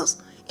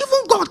angels,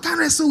 even God can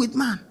wrestle with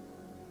man.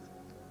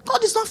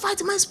 God is not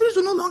fighting. My spirit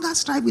will no longer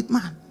strive with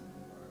man.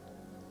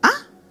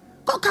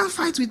 God can't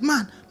fight with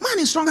man. Man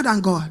is stronger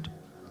than God.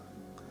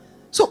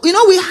 So,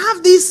 we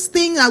have this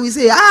thing that we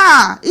say,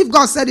 if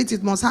God said it,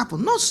 it must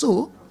happen. Not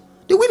so.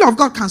 The will of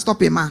God can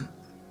stop a man.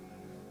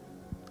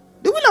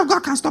 The will of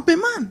God can stop a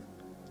man.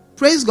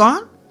 Praise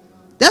God.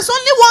 There's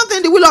only one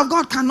thing the will of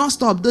God cannot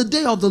stop: the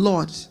day of the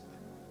Lord.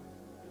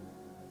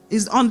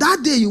 Is on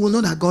that day you will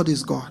know that God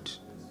is God.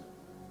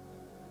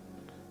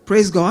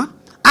 Praise God.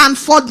 And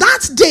for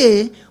that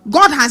day,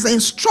 God has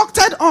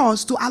instructed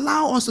us to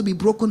allow us to be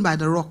broken by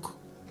the rock.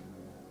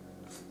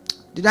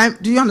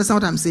 Do you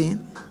understand what I'm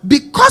saying?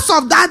 Because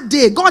of that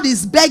day, God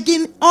is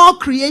begging all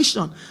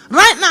creation.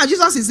 Right now,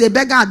 Jesus is a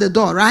beggar at the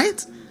door,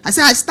 right? I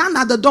say, I stand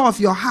at the door of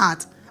your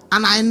heart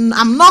and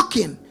I'm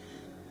knocking.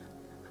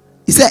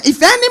 He said,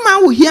 if any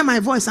man will hear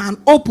my voice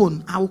and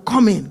open, I will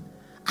come in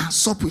and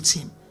sup with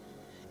him.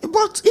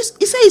 But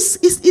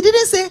he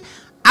didn't say,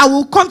 I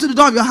will come to the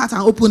door of your heart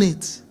and open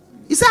it.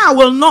 He said, I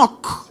will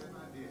knock.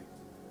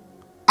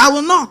 I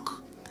will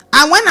knock.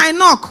 And when I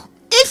knock,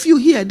 if you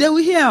hear, they will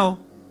hear.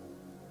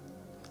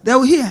 They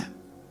will hear.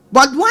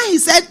 But why he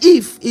said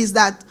if is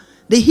that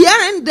the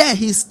hearing there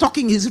he's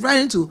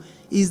referring to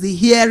is the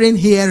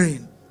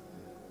hearing.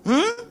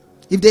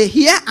 If they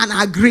hear and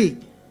agree,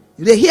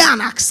 if they hear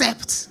and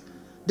accept,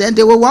 then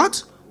they will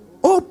what?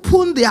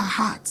 Open their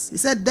hearts. He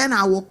said, then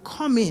I will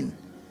come in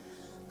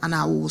and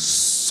I will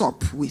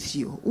sup with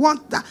you.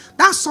 What that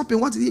supping,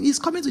 what is it? It's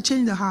coming to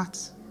change the heart.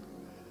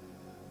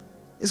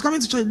 It's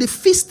coming to change the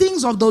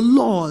feastings of the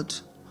Lord.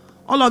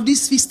 All of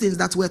these feastings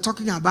that we're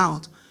talking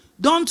about.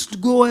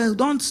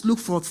 Don't look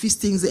for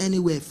feastings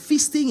anywhere.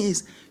 Feasting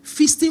is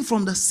feasting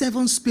from the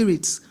 7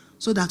 spirits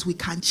so that we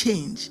can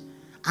change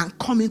and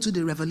come into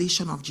the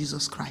revelation of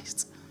Jesus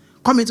Christ.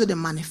 Come into the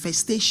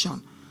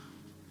manifestation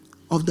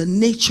of the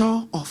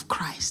nature of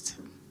Christ.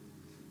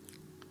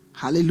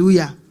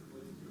 Hallelujah.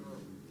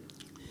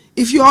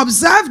 If you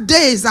observe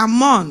days and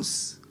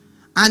months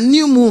and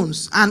new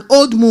moons and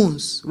old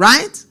moons,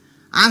 right?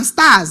 And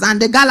stars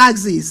and the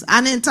galaxies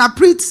and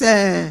interpret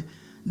the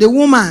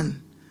woman,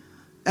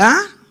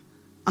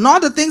 and all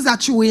the things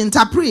that you will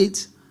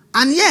interpret,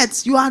 and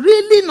yet you are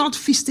really not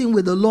feasting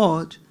with the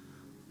Lord,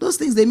 those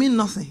things, they mean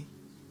nothing.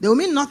 They will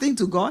mean nothing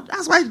to God.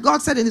 That's why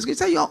God said in the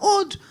scripture, your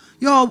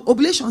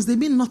oblations, they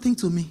mean nothing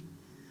to me.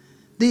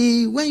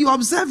 When you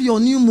observe your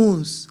new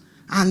moons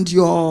and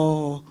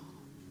your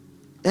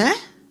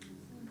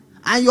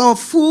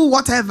full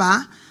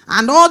whatever,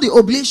 and all the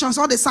oblations,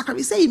 all the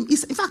sacrifice,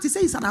 in fact, he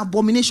says it's an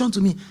abomination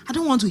to me. I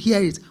don't want to hear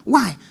it.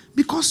 Why?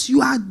 Because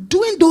you are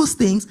doing those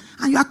things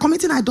and you are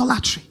committing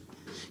idolatry.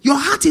 Your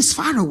heart is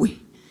far away.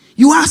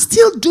 You are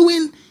still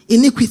doing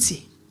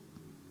iniquity.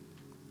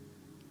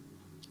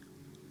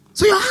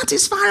 So your heart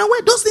is far away.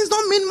 Those things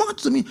don't mean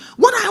much to me.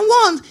 What I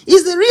want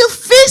is the real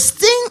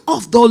feasting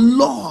of the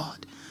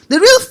Lord. The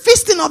real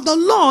feasting of the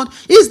Lord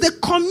is the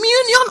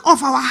communion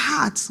of our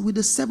hearts with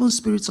the 7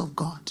 spirits of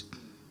God.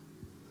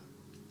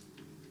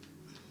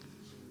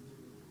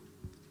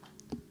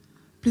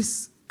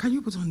 Please, can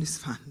you put on this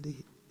fan?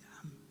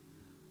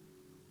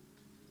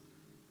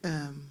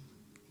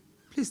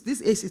 Please,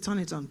 this AC, turn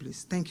it on,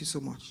 please. Thank you so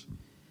much.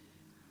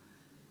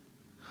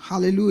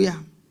 Hallelujah.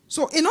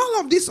 So in all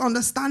of these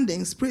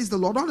understandings, praise the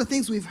Lord, all the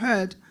things we've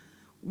heard,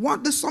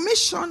 what the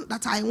summation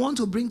that I want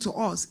to bring to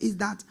us is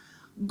that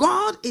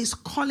God is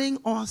calling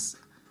us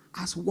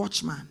as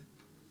watchmen.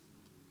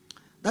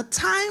 The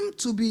time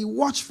to be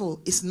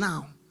watchful is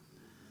now.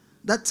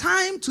 The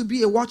time to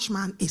be a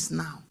watchman is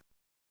now.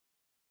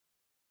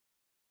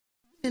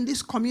 In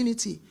this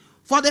community,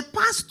 for the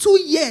past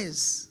 2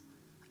 years,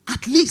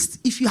 at least,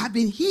 if you have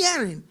been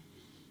hearing,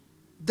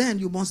 then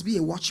you must be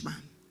a watchman.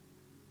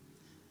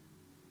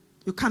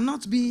 You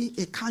cannot be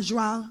a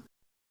casual,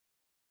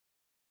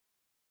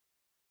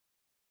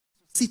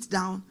 sit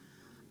down,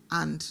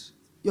 and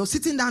your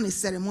sitting down is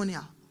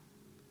ceremonial.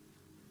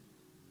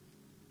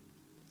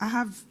 I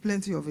have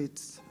plenty of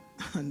it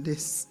on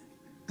this.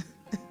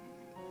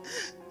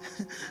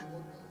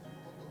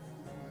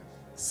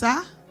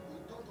 Sir?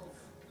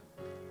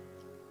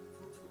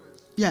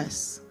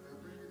 Yes.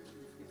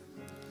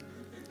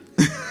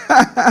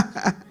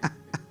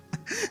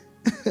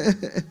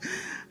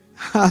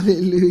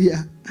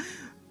 Hallelujah.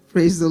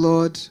 Praise the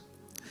Lord.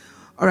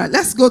 All right,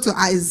 let's go to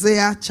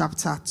Isaiah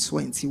chapter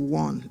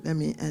 21. Let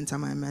me enter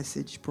my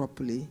message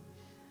properly.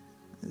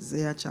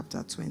 Isaiah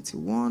chapter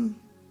 21.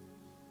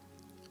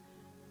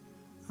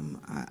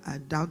 I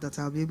doubt that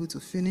I'll be able to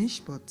finish,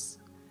 but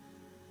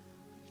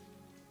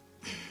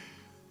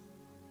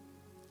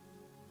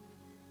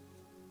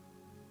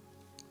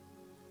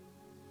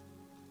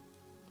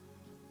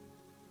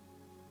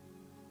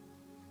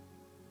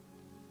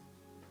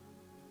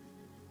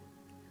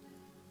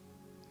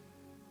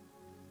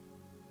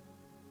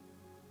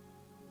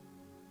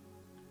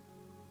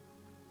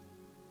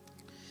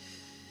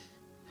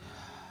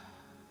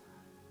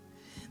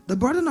the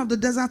burden of the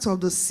desert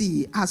of the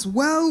sea, as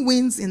well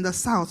winds in the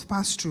south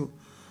pass through,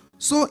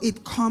 so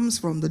it comes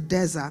from the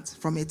desert,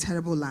 from a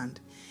terrible land.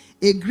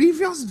 A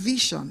grievous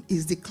vision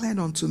is declared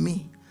unto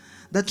me.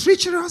 The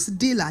treacherous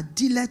dealer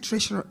dealeth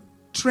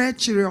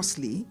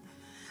treacherously,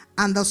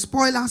 and the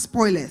spoiler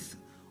spoileth.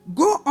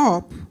 Go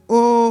up,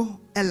 O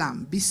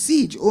Elam,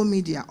 besiege, O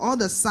Media, all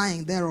the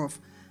sighing thereof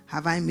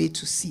have I made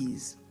to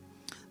cease.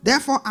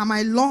 Therefore are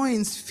my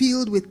loins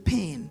filled with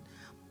pain.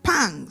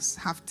 Pangs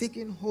have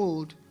taken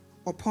hold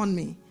upon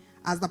me,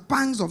 as the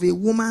pangs of a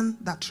woman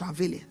that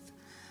travaileth.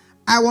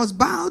 I was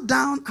bowed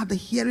down at the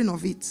hearing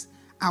of it.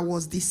 I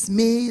was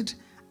dismayed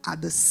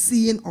at the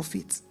seeing of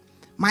it.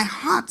 My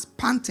heart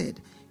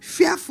panted.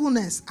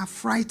 Fearfulness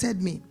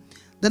affrighted me.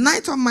 The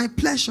night of my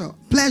pleasure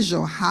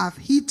hath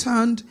he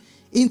turned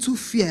into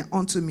fear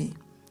unto me.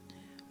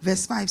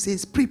 Verse 5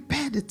 says,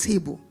 prepare the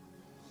table.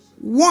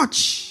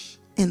 Watch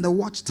in the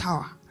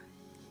watchtower.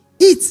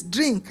 Eat,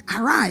 drink,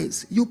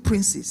 arise, you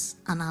princes,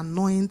 and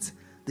anoint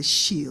the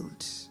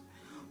shield.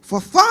 For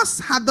thus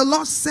had the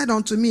Lord said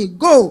unto me,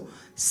 go,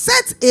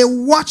 set a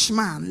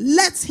watchman,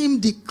 let him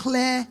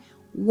declare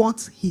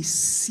what he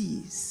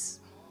sees.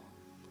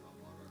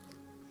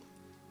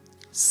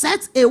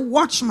 Set a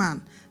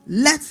watchman,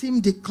 let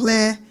him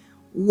declare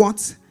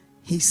what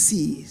he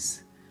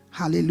sees.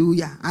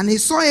 Hallelujah. And he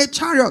saw a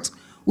chariot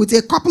with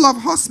a couple of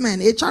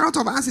horsemen, a chariot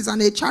of asses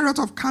and a chariot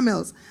of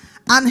camels.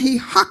 And he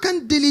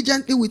hearkened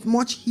diligently with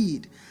much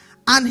heed.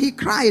 And he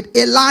cried,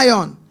 a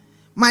lion,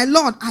 my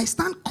Lord, I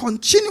stand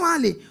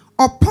continually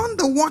upon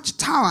the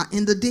watchtower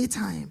in the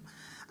daytime,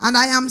 and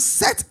I am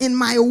set in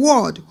my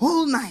ward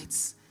whole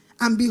nights.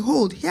 And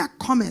behold, here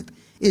cometh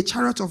a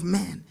chariot of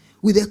men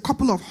with a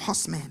couple of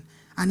horsemen.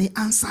 And he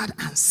answered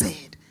and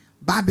said,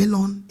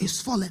 Babylon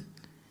is fallen,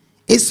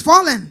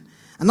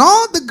 and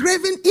all the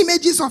graven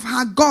images of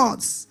her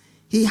gods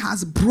he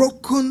has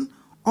broken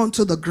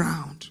onto the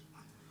ground.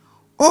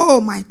 Oh,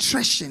 my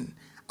threshing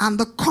and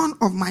the corn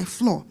of my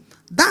floor,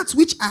 that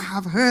which I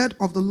have heard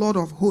of the Lord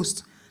of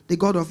hosts, the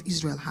God of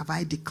Israel, have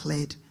I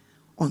declared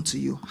unto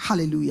you.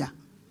 Hallelujah.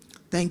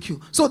 Thank you.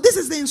 So this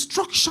is the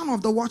instruction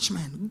of the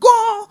watchman.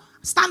 Go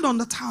stand on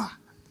the tower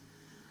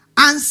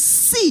and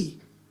see.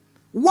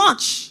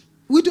 Watch.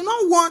 We do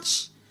not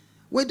watch.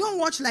 We don't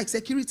watch like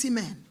security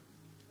men.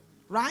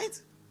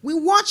 Right? We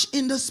watch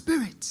in the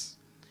spirit.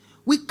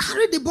 We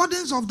carry the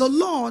burdens of the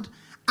Lord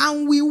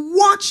and we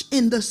watch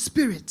in the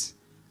spirit.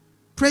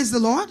 Praise the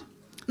Lord.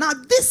 Now,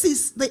 this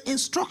is the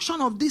instruction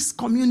of this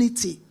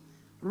community.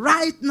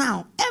 Right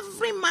now,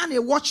 every man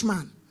a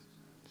watchman.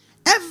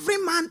 Every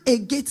man a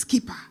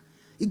gatekeeper.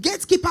 A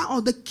gatekeeper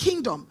of the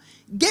kingdom.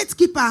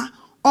 Gatekeeper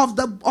of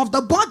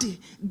the body.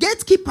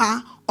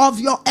 Gatekeeper of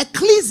your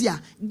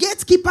ecclesia.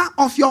 Gatekeeper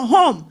of your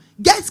home.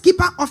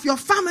 Gatekeeper of your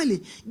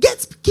family.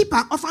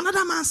 Gatekeeper of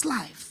another man's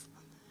life.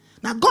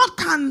 Now, God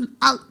can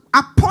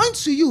appoint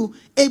to you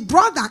a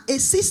brother, a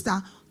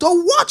sister,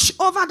 to watch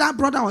over that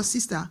brother or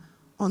sister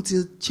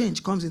until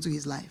change comes into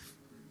his life.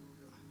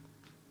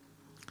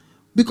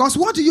 Because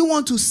what do you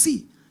want to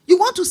see? You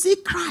want to see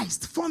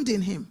Christ formed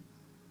in him.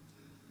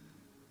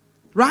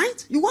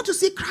 Right? You want to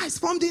see Christ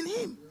formed in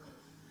him.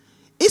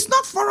 It's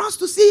not for us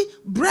to see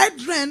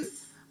brethren,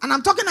 and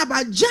I'm talking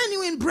about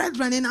genuine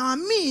brethren in our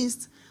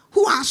midst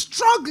who are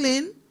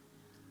struggling.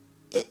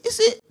 You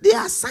see, the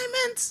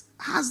assignment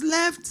has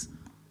left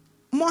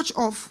much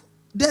of,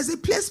 there's a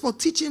place for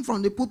teaching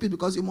from the pulpit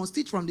because you must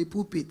teach from the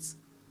pulpit.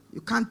 You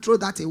can't throw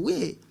that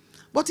away.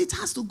 But it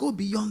has to go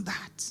beyond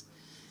that.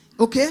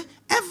 Okay?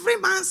 Every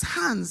man's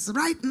hands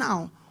right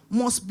now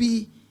must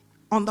be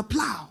on the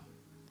plow.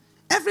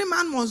 Every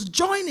man must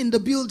join in the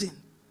building.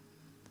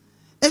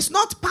 It's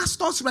not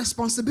pastor's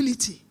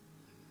responsibility.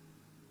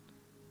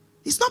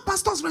 It's not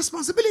pastor's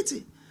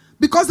responsibility.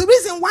 Because the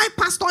reason why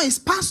pastor is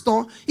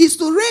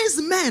to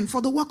raise men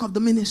for the work of the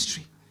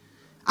ministry.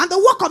 And the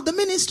work of the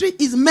ministry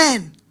is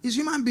men, is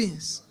human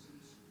beings.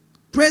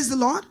 Praise the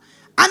Lord.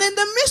 And in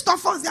the midst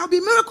of us, there will be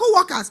miracle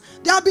workers.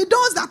 There will be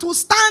those that will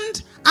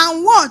stand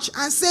and watch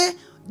and say,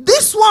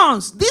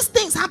 these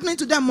things happening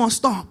to them must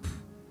stop.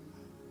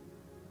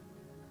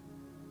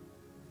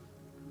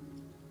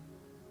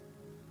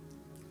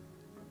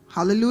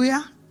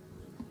 Hallelujah.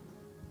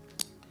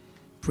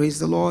 Praise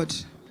the Lord.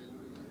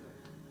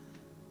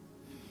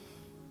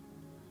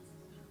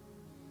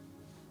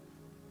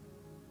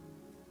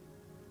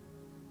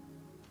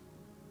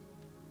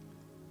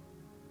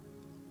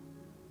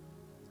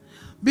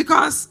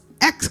 Because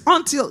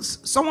until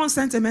someone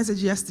sent a message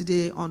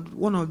yesterday on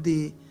one of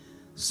the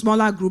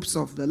smaller groups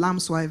of the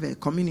Lambswife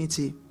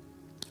community,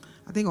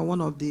 I think on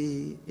one of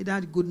the either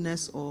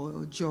goodness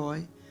or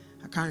joy,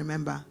 I can't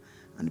remember,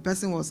 and the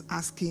person was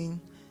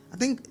asking, I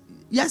think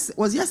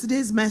was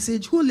yesterday's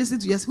message. Who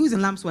listened to who is in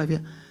Lambswife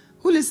here?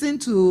 Who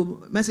listened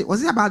to message?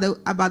 Was it about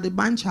the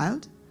man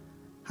child?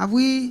 Have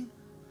we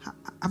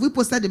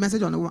posted the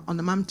message on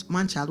the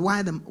man child?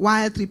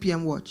 Why 3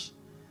 p.m. watch?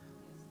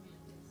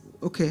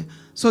 Okay,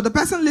 so the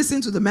person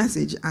listened to the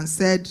message and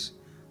said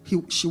he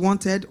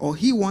wanted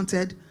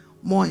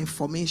more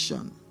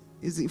information.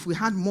 Is if we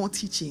had more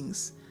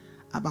teachings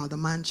about the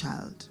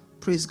man-child.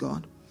 Praise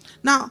God.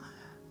 Now,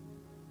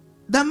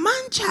 the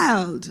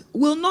man-child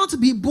will not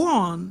be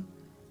born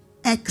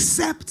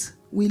except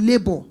we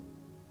labor,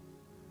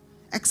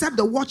 except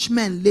the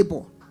watchmen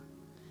labor,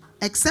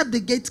 except the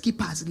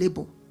gatekeepers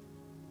labor.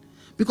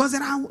 Because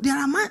there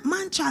are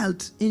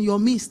man-child in your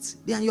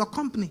midst, they are in your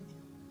company.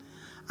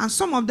 And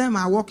some of them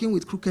are walking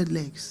with crooked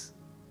legs.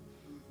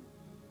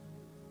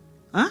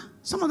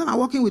 Some of them are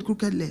walking with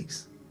crooked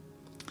legs.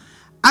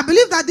 I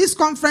believe that this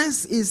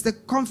conference is the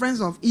conference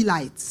of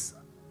elites.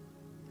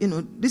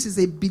 This is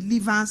a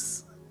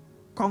believers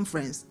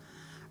conference.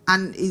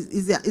 And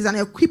is an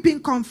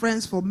equipping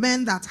conference for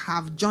men that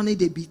have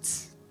journeyed a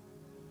bit.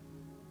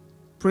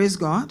 Praise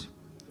God.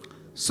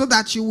 So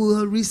that you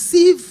will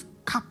receive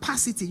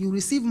capacity, you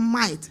receive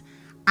might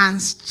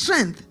and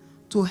strength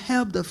to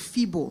help the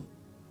feeble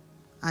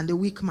and the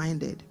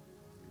weak-minded.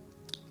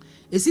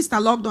 A sister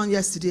logged on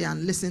yesterday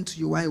and listened to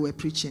you while you were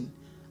preaching.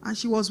 And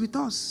she was with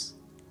us,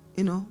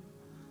 And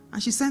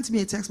she sent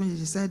me a text message.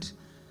 She said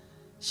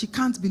she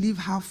can't believe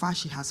how far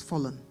she has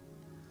fallen.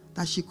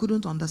 That she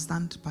couldn't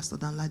understand Pastor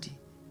Danladi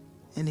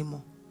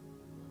anymore.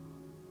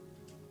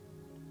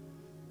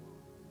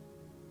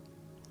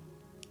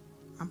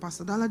 And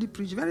Pastor Danladi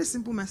preached a very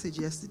simple message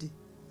yesterday.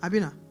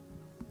 Abina,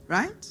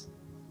 right?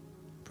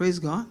 Praise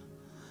God.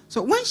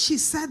 So when she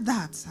said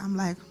that, I'm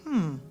like,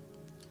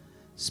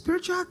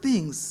 spiritual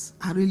things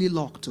are really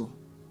locked too.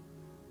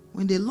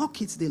 When they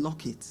lock it, they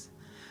lock it.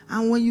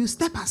 And when you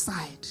step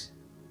aside,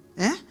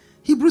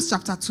 Hebrews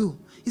chapter 2,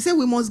 he said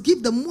we must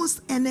give the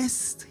most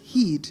earnest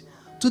heed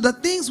to the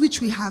things which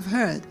we have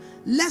heard,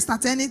 lest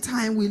at any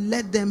time we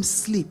let them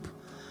sleep.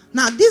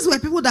 Now, these were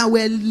people that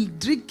were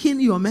drinking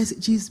your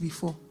messages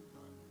before.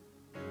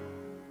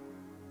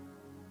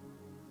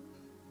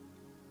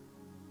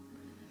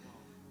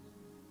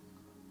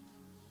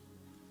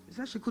 She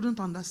said she couldn't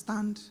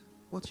understand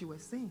what you were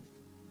saying.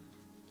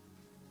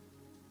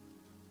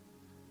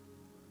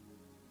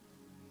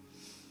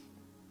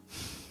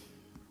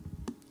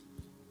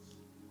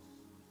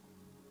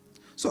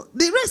 So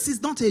the race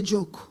is not a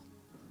joke.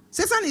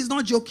 Satan is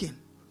not joking.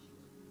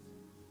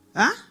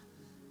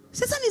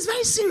 Satan is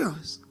very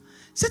serious.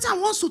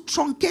 Satan wants to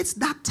truncate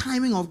that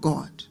timing of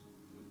God.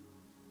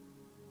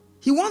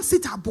 He wants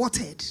it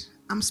aborted.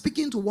 I'm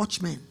speaking to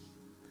watchmen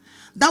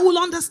that will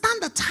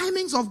understand the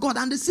timings of God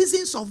and the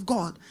seasons of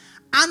God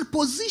and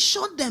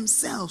position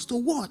themselves to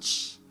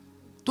watch,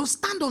 to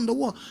stand on the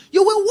wall.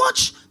 You will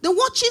watch. The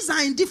watches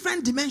are in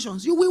different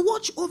dimensions. You will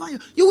watch over you.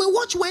 You will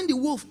watch when the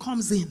wolf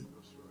comes in.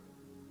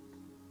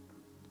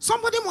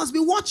 Somebody must be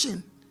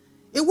watching.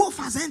 A wolf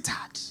has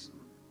entered.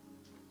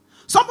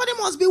 Somebody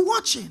must be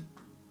watching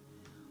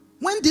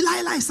when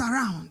Delilah is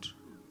around.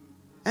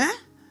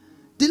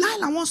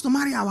 Delilah wants to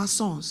marry our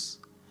sons.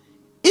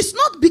 It's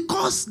not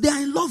because they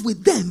are in love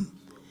with them.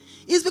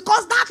 It's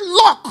because that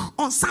lock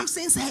on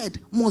Samson's head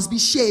must be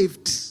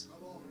shaved.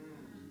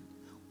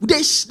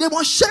 They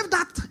must shave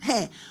that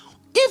hair.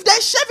 If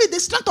they shave it, the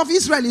strength of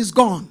Israel is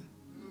gone.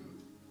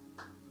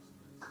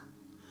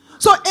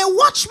 So a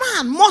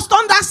watchman must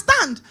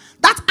understand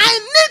that I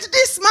need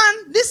this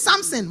man, this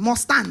Samson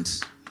must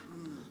stand.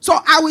 So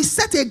I will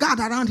set a guard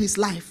around his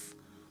life.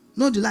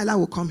 No Delilah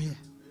will come here.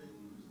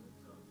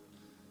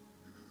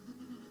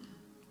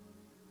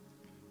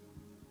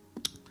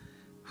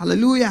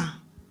 Hallelujah.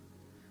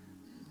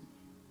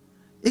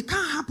 It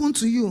can't happen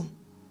to you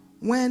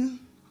when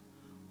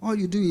all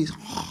you do is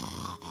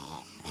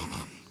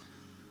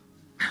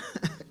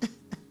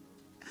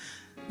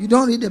you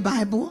don't read the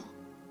Bible.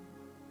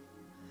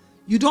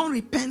 You don't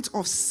repent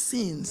of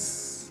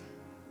sins.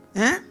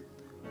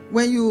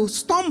 When you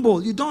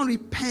stumble, you don't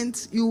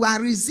repent. You are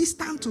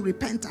resistant to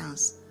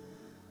repentance.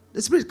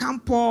 The Spirit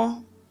can't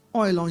pour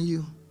oil on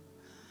you.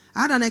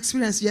 I had an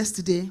experience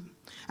yesterday.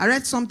 I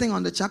read something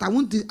on the chat. I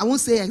won't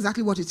say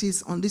exactly what it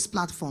is on this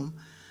platform.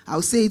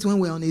 I'll say it when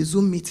we're on a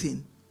Zoom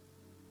meeting.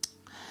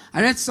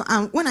 I read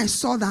when I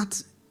saw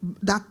that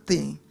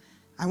thing,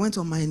 I went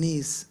on my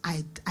knees.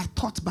 I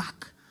thought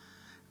back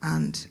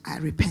and I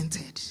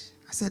repented.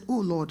 I said, oh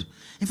Lord.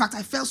 In fact,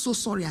 I felt so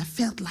sorry. I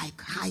felt like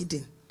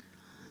hiding.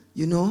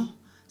 You know?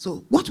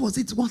 So what was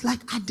it? It was like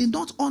I did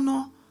not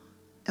honor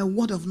a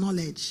word of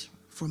knowledge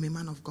from a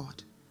man of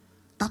God.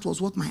 That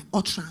was what my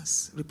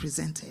utterance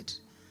represented.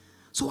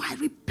 So I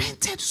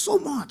repented so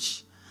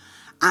much.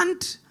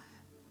 And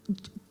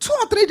 2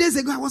 or 3 days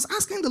ago, I was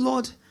asking the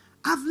Lord,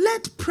 I've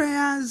led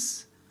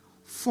prayers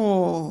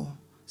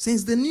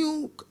since the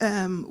new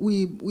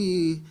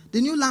the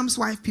new Lamb's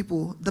Wife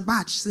people, the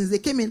batch, since they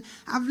came in,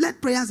 I've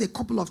led prayers a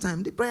couple of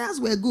times. The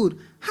prayers were good.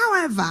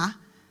 However,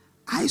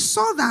 I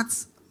saw that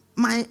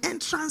my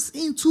entrance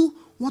into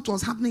what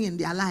was happening in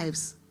their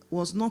lives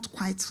was not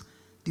quite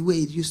the way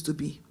it used to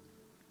be.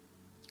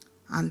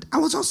 And I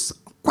was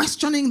just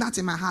questioning that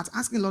in my heart,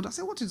 asking the Lord, I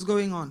said, what is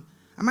going on?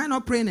 Am I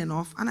not praying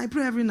enough? And I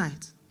pray every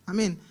night. I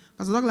mean,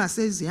 Pastor Douglas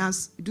says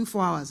you do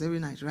 4 hours every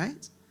night,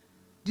 right?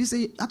 Do you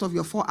say out of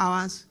your 4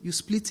 hours, you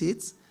split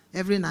it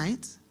every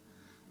night?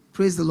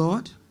 Praise the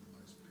Lord.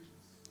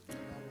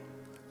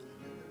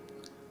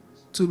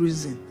 2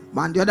 reasons.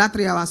 And the other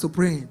 3 hours to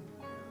praying.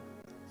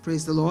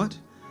 Praise the Lord.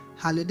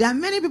 Hallelujah. There are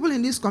many people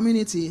in this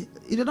community,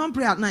 if they don't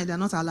pray at night, they're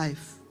not alive.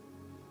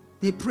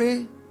 They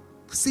pray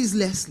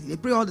ceaselessly. They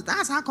pray all the time.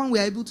 That's how come we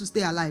are able to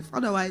stay alive.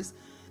 Otherwise,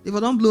 if they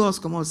don't blow us,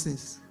 come on,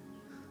 since.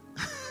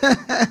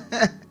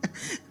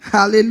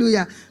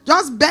 Hallelujah.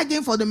 Just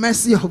begging for the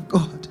mercy of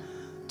God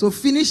to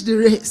finish the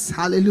race.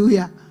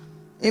 Hallelujah.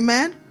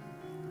 Amen.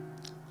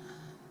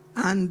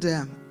 And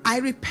I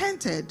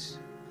repented.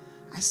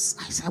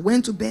 I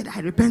went to bed.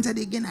 I repented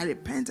again. I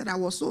repented. I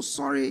was so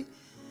sorry.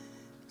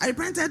 I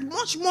repented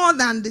much more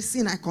than the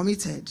sin I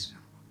committed.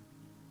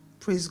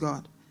 Praise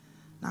God.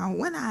 Now,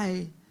 when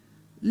I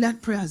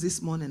led prayers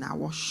this morning, I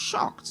was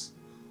shocked.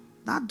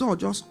 That door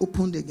just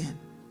opened again.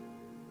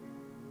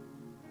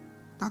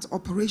 That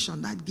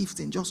operation, that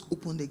gifting just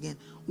opened again.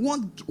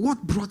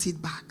 What brought it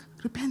back?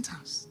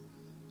 Repentance.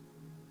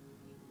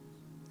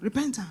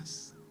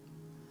 Repentance.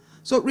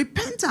 So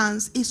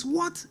repentance is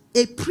what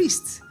a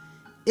priest,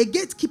 a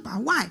gatekeeper.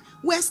 Why?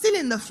 We're still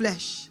in the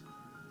flesh.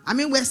 I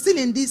mean, we're still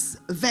in this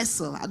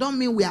vessel. I don't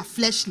mean we are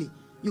fleshly.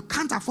 You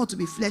can't afford to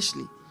be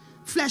fleshly.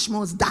 Flesh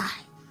must die.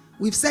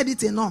 We've said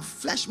it enough.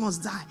 Flesh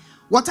must die.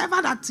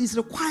 Whatever that is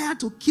required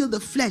to kill the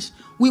flesh,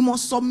 we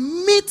must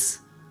submit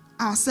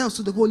ourselves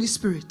to the Holy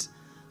Spirit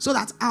so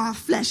that our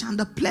flesh and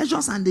the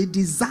pleasures and the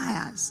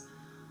desires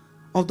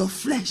of the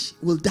flesh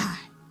will die.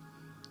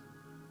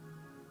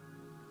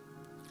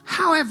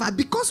 However,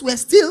 because we're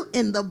still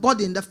in the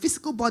body, in the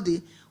physical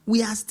body,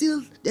 we are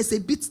still,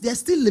 there's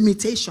still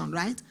limitation,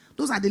 right?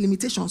 Those are the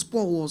limitations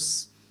Paul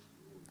was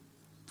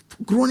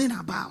groaning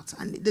about.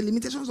 And the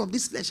limitations of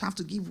this flesh have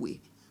to give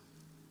way.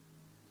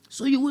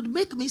 So you would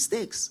make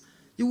mistakes.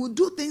 You would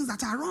do things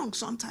that are wrong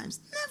sometimes.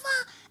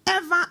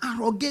 Never, ever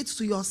arrogate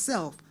to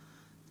yourself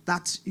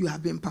that you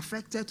have been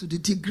perfected to the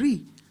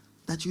degree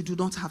that you do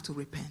not have to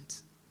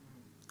repent.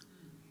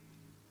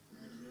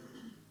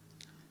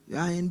 You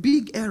are in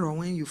big error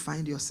when you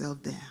find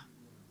yourself there.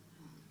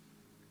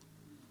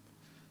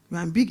 You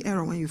are in big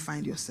error when you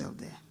find yourself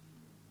there.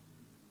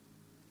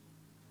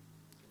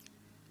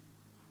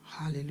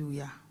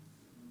 Hallelujah.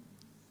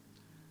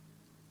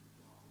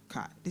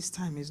 God, this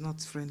time is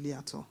not friendly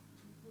at all.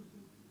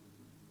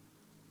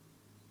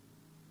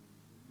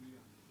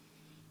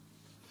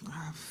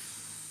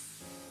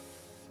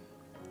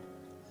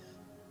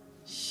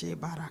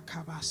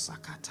 Shebarakaba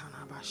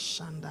sakatana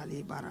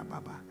bashandali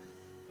barababa.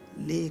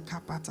 Le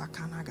kapata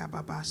kanaga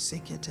baba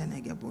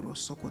seketenege boro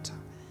sokota.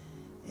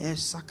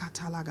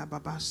 Sakatalaga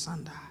baba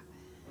sanda.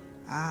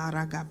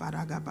 Araga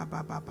baraga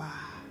baba baba.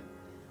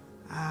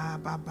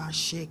 Baba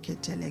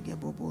sheketelege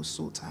bobo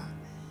sota.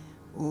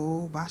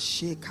 Oh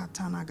bashe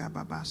katanaga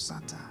baba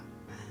sata.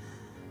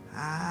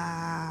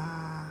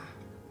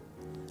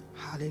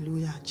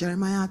 Hallelujah.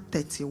 Jeremiah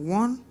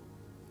 31.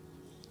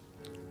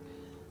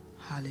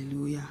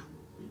 Hallelujah.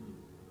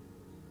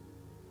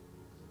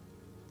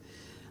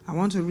 I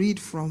want to read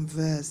from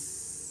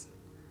verse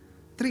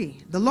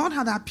 3. The Lord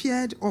had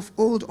appeared of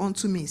old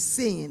unto me,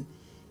 saying,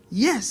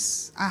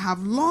 yes, I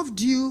have loved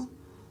you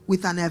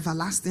with an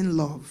everlasting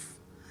love.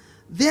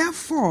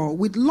 Therefore,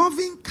 with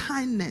loving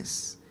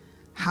kindness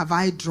have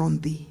I drawn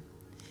thee.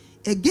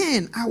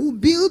 Again, I will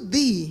build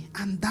thee,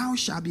 and thou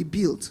shalt be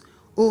built,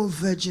 O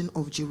Virgin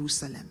of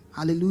Jerusalem.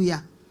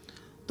 Hallelujah.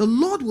 The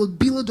Lord will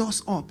build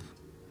us up.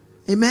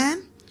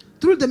 Amen.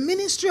 Through the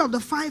ministry of the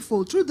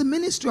fivefold, through the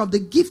ministry of the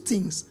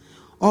giftings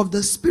of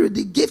the Spirit,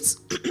 the gifts,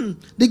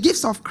 the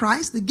gifts of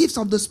Christ, the gifts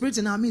of the Spirit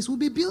in our midst will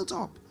be built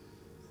up.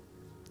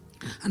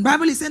 And the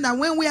Bible is saying that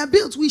when we are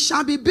built, we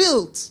shall be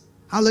built.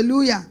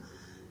 Hallelujah.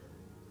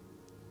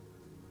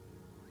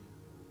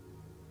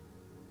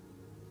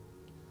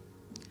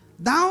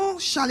 Thou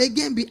shalt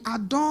again be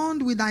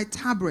adorned with thy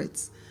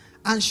tabrets,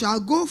 and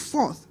shalt go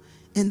forth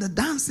in the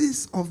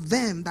dances of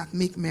them that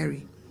make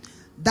merry.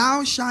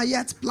 Thou shalt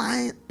yet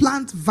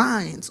plant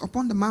vines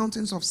upon the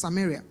mountains of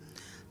Samaria.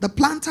 The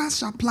planters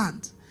shall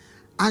plant,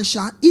 and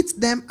shall eat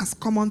them as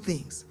common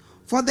things.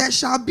 For there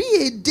shall be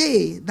a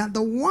day that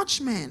the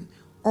watchmen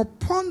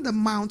upon the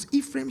Mount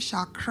Ephraim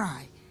shall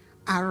cry,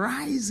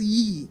 arise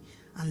ye,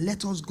 and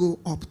let us go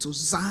up to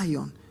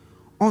Zion,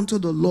 unto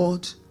the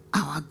Lord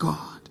our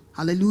God.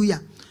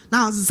 Hallelujah.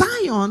 Now,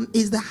 Zion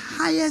is the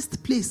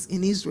highest place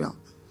in Israel.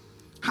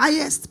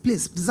 Highest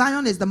place.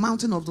 Zion is the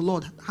mountain of the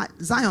Lord.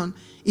 Zion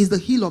is the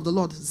hill of the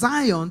Lord.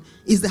 Zion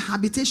is the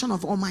habitation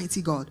of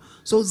Almighty God.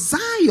 So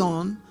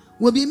Zion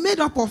will be made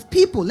up of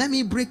people. Let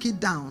me break it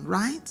down,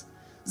 right?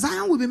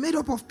 Zion will be made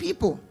up of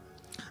people.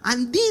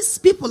 And these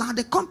people are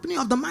the company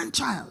of the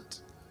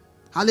man-child.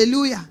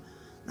 Hallelujah.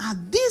 Now,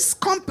 this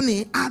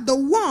company are the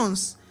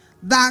ones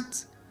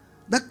that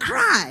the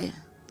cry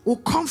will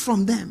come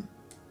from them.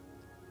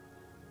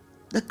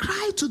 The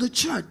cry to the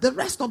church, the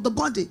rest of the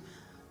body,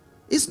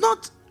 is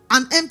not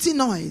an empty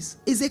noise.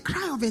 It's a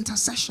cry of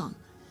intercession.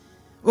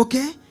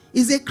 Okay?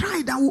 It's a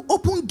cry that will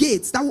open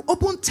gates, that will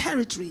open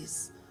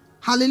territories.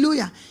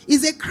 Hallelujah.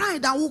 It's a cry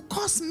that will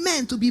cause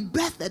men to be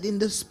birthed in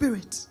the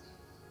spirit.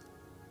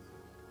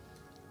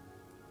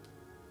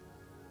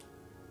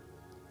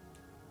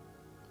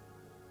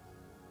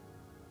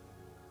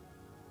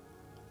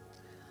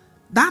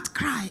 That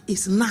cry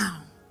is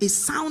now, is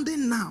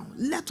sounding now.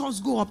 Let us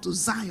go up to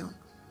Zion.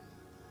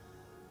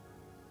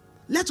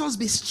 Let us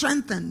be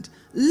strengthened.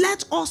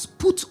 Let us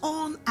put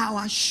on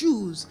our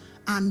shoes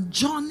and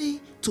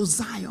journey to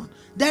Zion.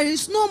 There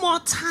is no more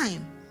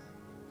time.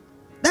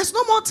 There's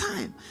no more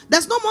time.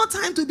 There's no more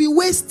time to be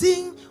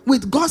wasting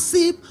with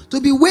gossip, to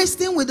be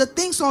wasting with the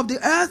things of the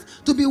earth,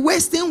 to be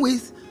wasting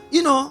with,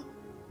 you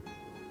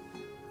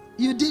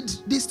did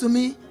this to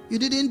me, you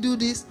didn't do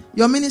this.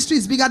 Your ministry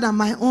is bigger than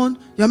my own.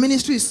 Your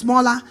ministry is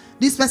smaller.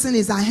 This person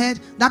is ahead.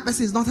 That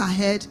person is not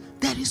ahead.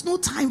 There is no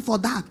time for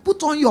that.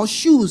 Put on your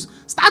shoes.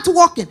 Start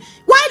walking.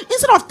 While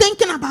instead of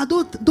thinking about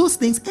those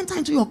things, enter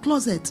into your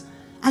closet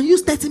and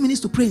use 30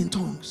 minutes to pray in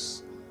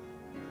tongues.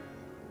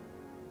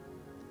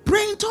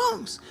 Pray in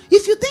tongues.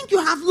 If you think you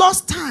have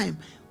lost time,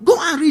 go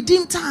and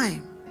redeem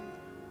time.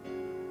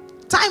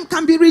 Time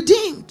can be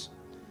redeemed.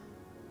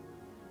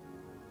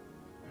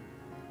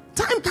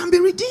 Time can be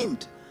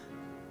redeemed.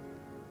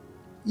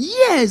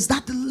 Years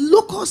that the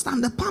locust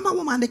and the palmer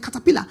worm and the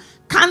caterpillar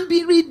can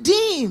be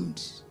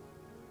redeemed.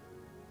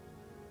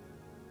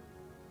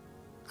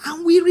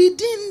 And we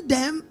redeem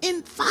them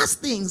in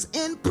fastings,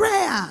 in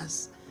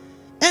prayers,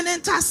 in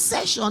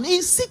intercession,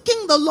 in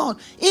seeking the Lord,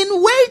 in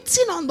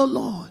waiting on the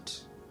Lord.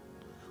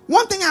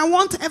 One thing I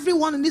want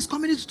everyone in this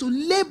community to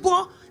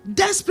labor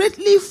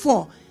desperately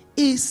for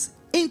is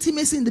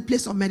intimacy in the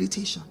place of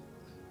meditation.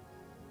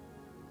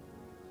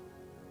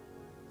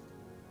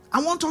 I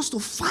want us to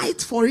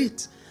fight for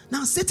it.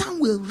 Now,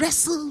 Satan will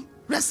wrestle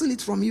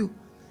it from you.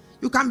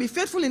 You can be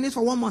faithful in it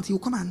for 1 month. He will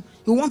come and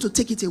he will want to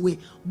take it away.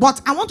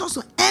 But I want us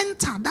to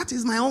enter. That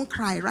is my own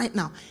cry right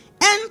now.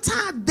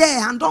 Enter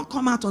there and don't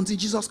come out until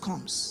Jesus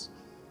comes.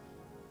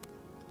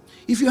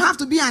 If you have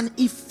to be an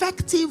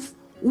effective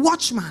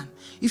watchman,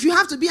 if you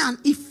have to be an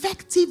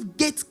effective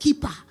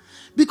gatekeeper,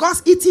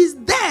 because it is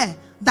there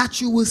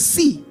that you will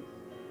see.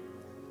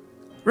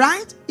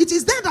 Right? It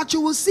is there that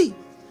you will see.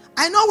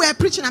 I know we're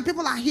preaching and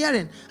people are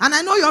hearing, and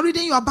I know you're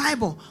reading your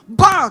Bible,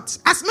 but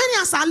as many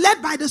as are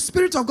led by the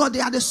Spirit of God, they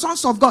are the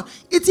sons of God.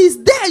 It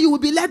is there you will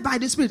be led by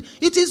the Spirit.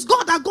 It is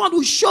God that God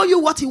will show you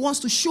what He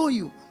wants to show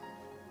you.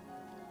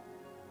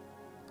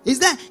 It's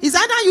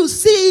either you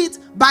see it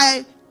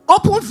by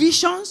open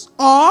visions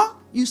or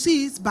you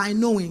see it by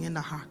knowing in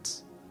the heart.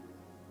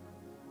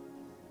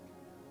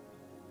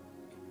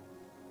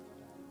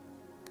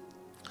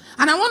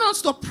 And I want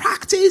us to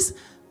practice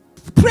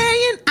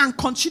praying and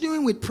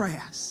continuing with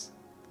prayers.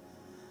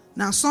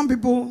 Now, some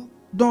people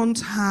don't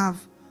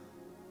have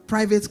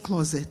private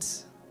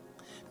closets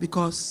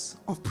because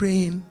of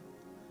praying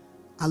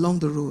along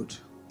the road.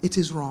 It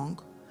is wrong.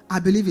 I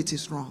believe it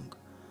is wrong.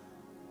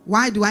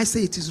 Why do I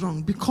say it is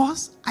wrong?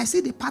 Because I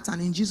see the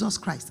pattern in Jesus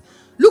Christ.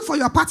 Look for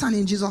your pattern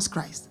in Jesus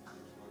Christ.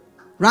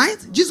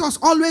 Right? Jesus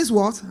always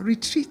was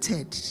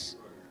retreated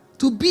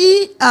to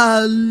be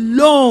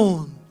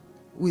alone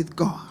with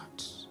God.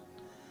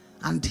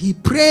 And he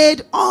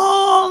prayed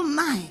all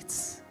night.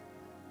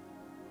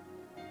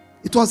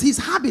 It was his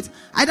habit.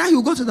 Either he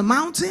will go to the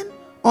mountain,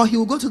 or he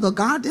will go to the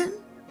garden,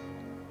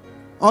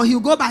 or he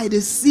will go by the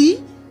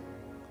sea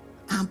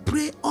and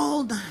pray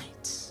all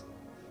night.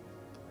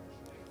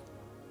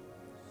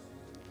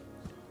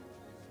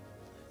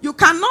 You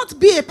cannot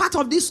be a part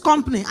of this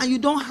company and you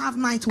don't have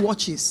night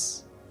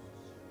watches.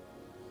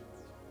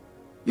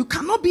 You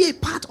cannot be a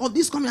part of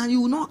this company and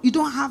you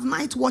don't have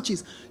night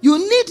watches. You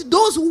need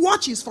those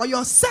watches for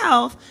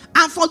yourself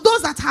and for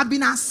those that have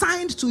been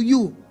assigned to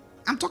you.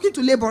 I'm talking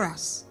to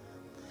laborers.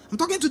 I'm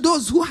talking to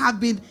those who have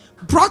been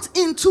brought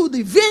into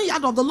the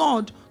vineyard of the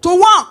Lord to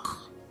work.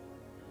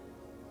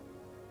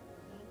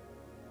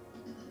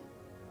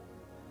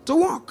 To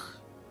work.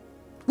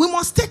 We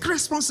must take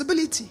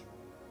responsibility.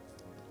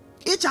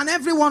 Each and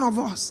every one of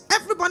us.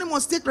 Everybody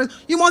must take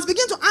responsibility. You must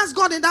begin to ask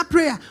God in that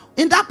prayer,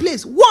 in that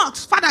place. What?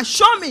 Father,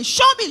 show me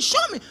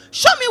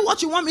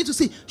what you want me to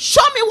see.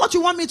 Show me what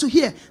you want me to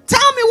hear.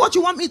 Tell me what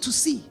you want me to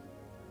see.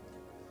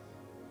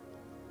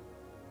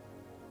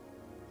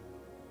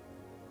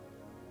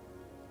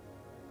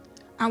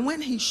 And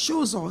when he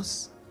shows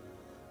us,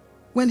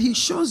 we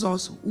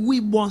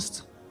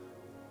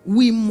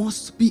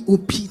must be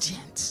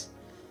obedient.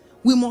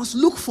 We must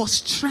look for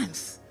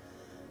strength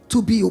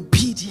to be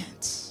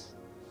obedient.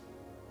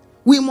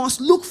 We must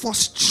look for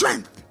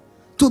strength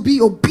to be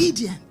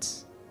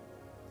obedient.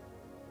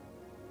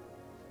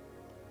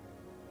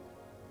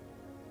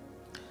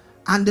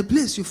 And the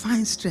place you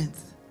find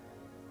strength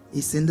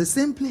is in the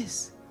same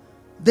place.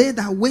 They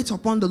that wait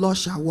upon the Lord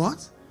shall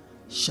what?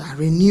 Shall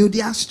renew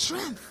their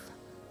strength.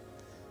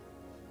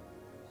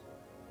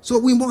 So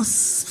we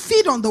must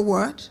feed on the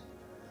word.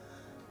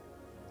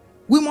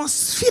 We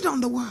must feed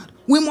on the word.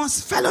 We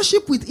must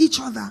fellowship with each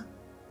other.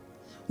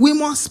 We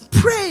must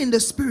pray in the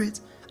Spirit.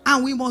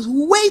 And we must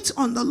wait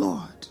on the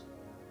Lord.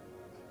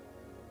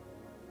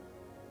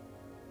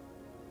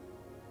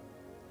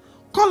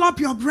 Call up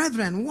your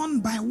brethren one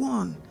by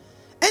one.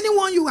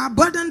 Anyone you are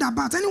burdened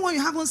about, anyone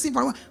you haven't seen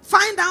for a while,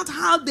 find out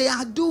how they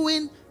are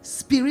doing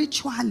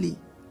spiritually.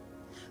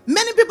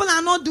 Many people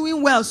are not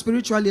doing well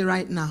spiritually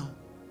right now.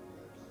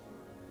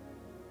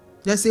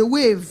 There's a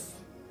wave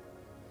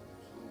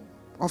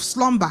of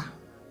slumber.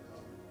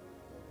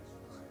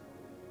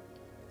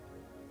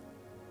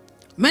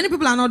 Many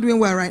people are not doing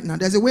well right now.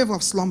 There's a wave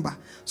of slumber.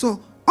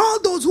 So all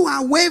those who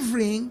are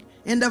wavering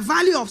in the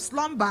valley of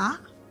slumber,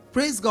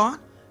 praise God,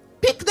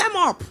 pick them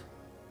up.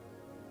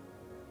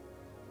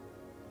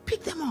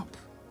 Pick them up.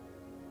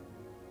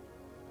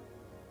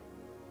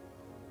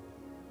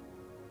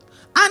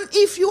 And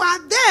if you are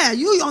there,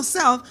 you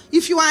yourself,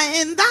 if you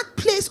are in that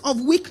place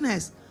of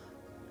weakness,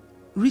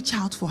 reach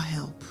out for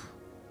help.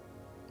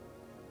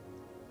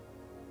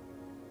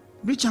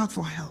 Reach out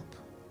for help.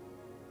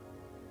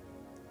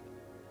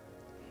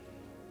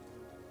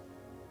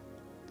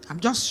 I'm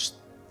just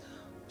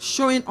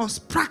showing us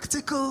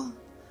practical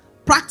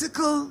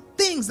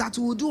things that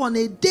we will do on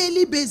a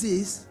daily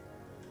basis.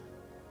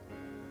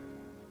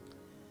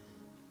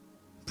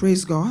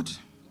 Praise God.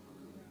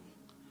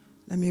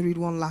 Let me read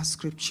one last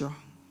scripture.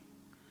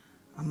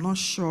 I'm not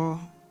sure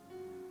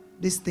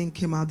this thing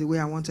came out the way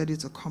I wanted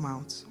it to come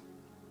out,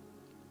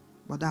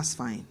 but that's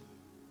fine.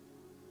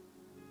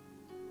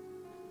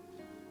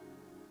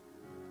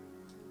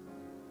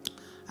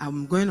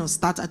 I'm going to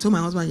start. I told my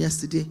husband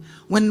yesterday,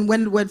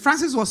 when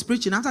Francis was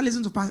preaching, after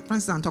listening to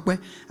Francis and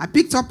Tokwe, I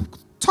picked up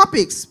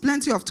topics,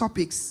 plenty of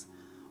topics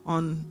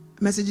on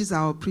messages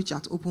I'll preach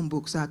at Open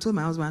Book. So I told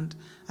my husband,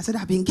 I said,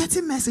 I've been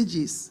getting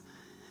messages.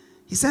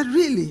 He said,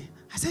 really?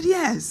 I said,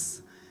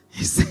 yes.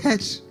 He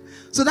said,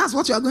 so that's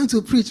what you are going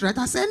to preach, right?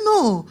 I said,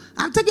 no,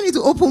 I'm taking it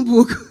to Open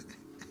Book.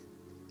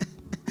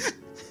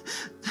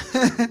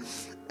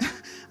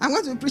 I'm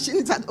going to be preaching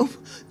it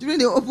during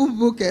the Open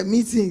Book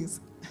meetings.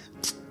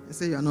 I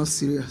said, you are not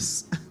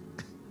serious.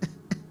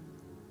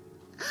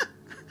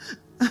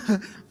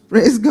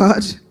 Praise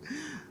God.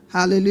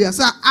 Hallelujah.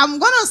 So I'm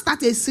going to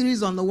start a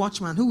series on the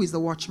watchman. Who is the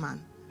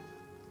watchman?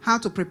 How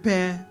to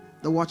prepare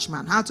the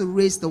watchman. How to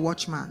raise the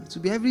watchman. It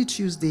will be every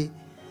Tuesday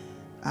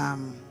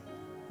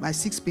by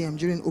 6 p.m.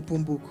 during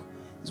Open Book.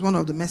 It's one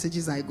of the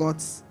messages I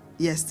got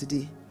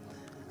yesterday.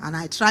 And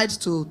I tried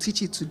to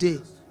teach it today.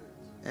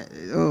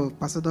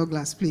 Pastor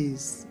Douglas,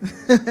 please.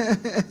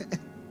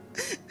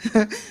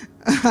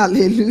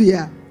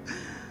 Hallelujah.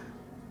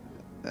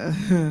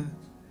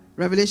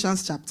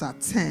 Revelations chapter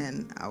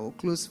 10. I will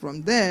close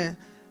from there.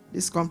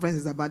 This conference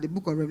is about the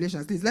book of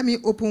Revelations. Please let me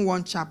open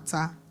one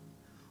chapter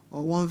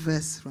or one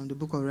verse from the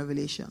book of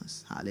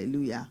Revelations.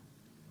 Hallelujah.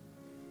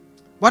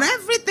 But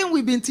everything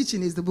we've been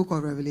teaching is the book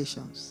of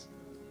Revelations.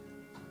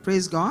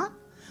 Praise God.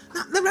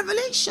 Now, the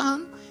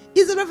revelation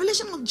is the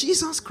revelation of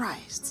Jesus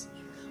Christ.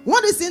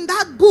 What is in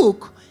that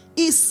book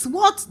is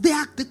what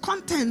the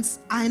contents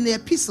are in the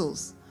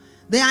epistles.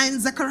 They are in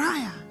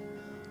Zechariah.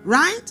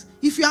 Right?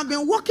 If you have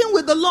been walking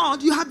with the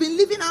Lord, you have been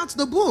living out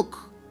the book.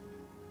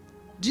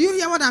 Do you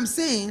hear what I'm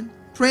saying?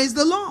 Praise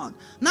the Lord.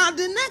 Now,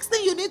 the next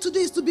thing you need to do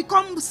is to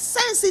become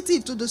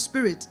sensitive to the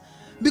Spirit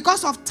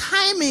because of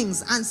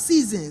timings and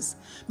seasons.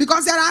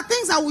 Because there are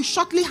things that will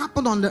shortly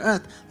happen on the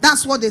earth.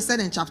 That's what they said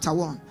in chapter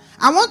 1.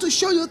 I want to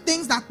show you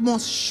things that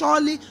must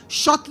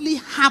shortly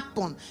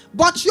happen.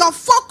 But your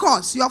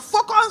focus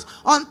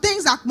on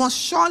things that must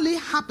shortly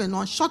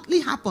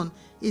happen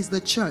is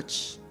the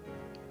church.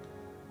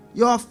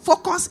 Your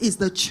focus is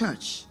the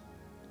church.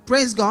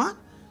 Praise God.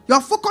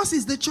 Your focus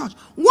is the church.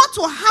 What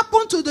will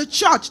happen to the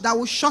church that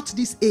will short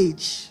this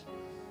age?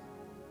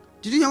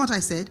 Did you hear what I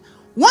said?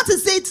 What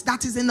is it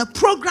that is in the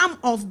program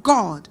of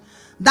God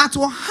that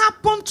will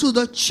happen to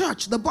the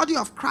church, the body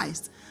of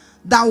Christ,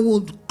 that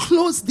will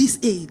close this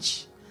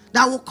age,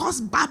 that will cause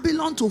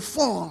Babylon to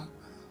fall?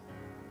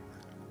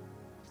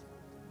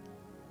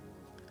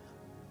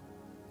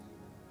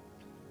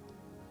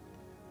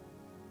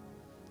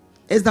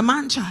 It's the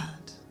man-child.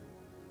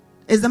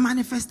 It's the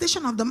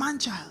manifestation of the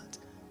man-child.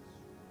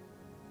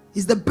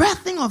 It's the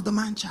birthing of the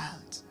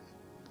man-child.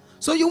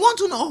 So you want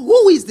to know,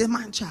 who is the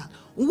man-child?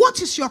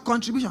 What is your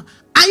contribution?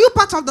 Are you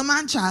part of the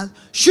man-child?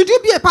 Should you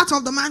be a part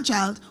of the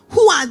man-child?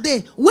 Who are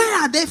they?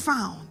 Where are they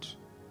found?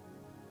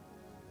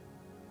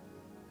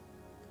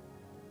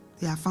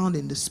 They are found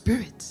in the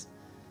spirit,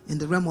 in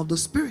the realm of the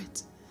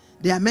spirit.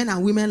 They are men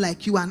and women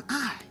like you and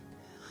I.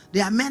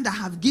 They are men that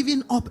have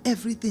given up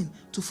everything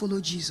to follow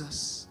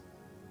Jesus.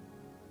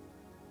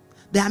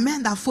 They are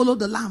men that follow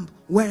the Lamb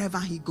wherever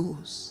he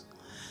goes.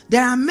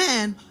 There are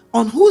men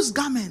on whose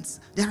garments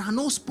there are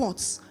no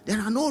spots, there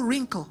are no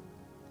wrinkle.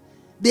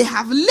 They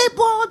have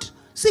labored.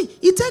 See,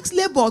 it takes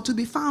labor to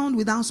be found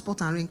without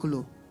spot and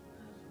wrinkle.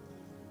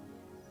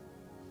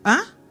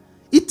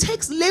 It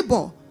takes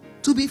labor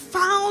to be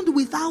found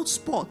without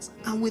spot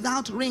and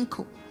without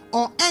wrinkle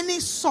or any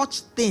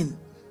such thing.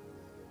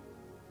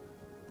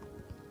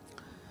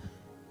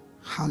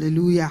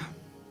 Hallelujah.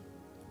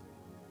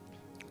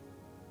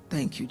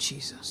 Thank you,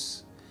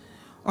 Jesus.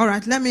 All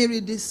right, let me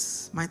read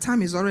this. My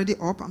time is already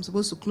up. I'm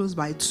supposed to close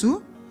by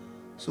 2.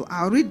 So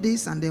I'll read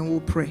this and then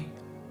we'll pray.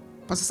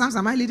 Pastor Sams,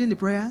 am I leading the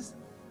prayers?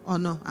 Oh,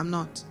 no, I'm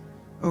not.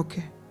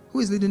 Okay. Who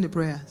is leading the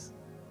prayers?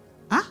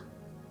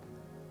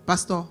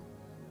 Pastor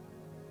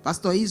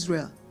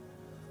Israel.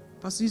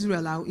 Pastor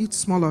Israel, I'll eat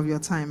small of your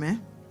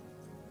time,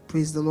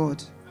 Praise the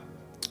Lord.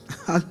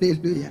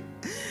 Hallelujah.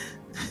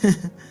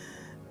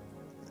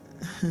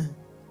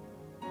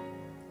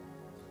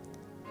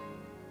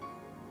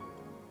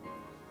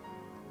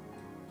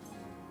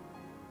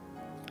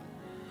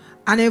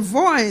 And the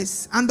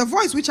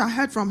voice which I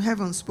heard from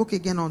heaven spoke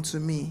again unto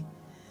me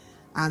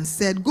and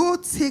said, go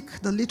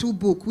take the little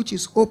book which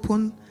is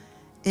open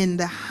in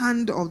the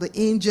hand of the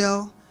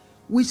angel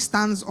which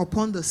stands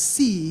upon the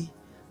sea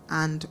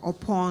and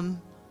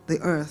upon the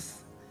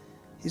earth.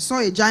 He saw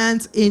a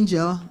giant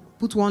angel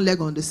put one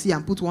leg on the sea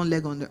and put one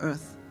leg on the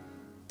earth.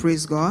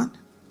 Praise God.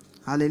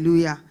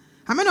 Hallelujah.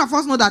 How many of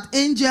us know that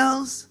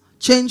angels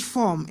change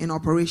form in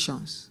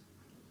operations?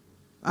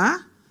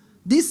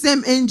 This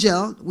same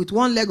angel with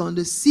one leg on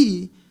the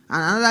sea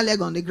and another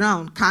leg on the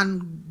ground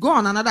can go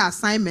on another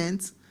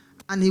assignment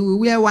and he will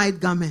wear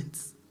white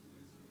garments.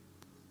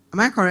 Am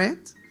I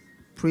correct?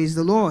 Praise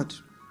the Lord.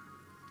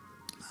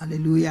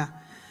 Hallelujah.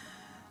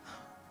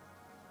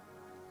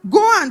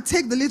 Go and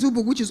take the little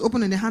book which is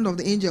open in the hand of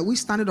the angel which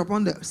standeth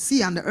upon the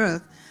sea and the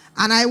earth.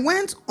 And I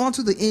went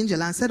unto the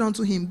angel and said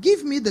unto him,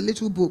 give me the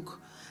little book.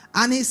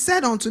 And he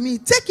said unto me,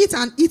 take it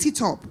and eat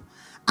it up,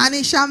 and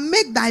it shall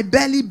make thy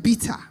belly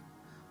bitter,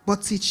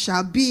 but it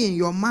shall be in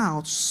your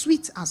mouth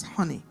sweet as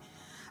honey.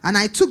 And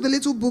I took the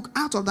little book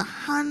out of the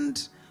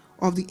hand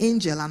of the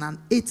angel, and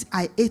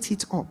I ate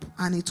it up,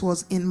 and it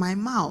was in my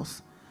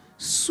mouth,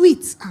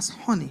 sweet as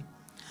honey.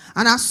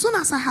 And as soon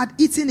as I had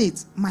eaten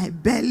it, my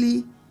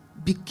belly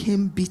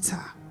became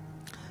bitter.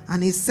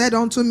 And he said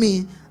unto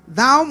me,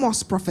 thou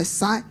must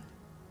prophesy.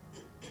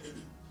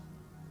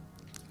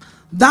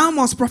 Thou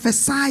must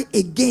prophesy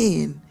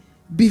again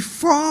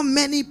before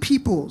many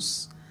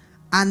peoples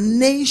and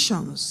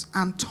nations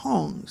and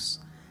tongues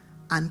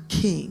and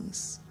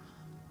kings.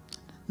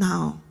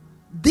 Now,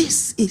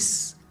 this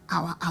is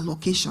our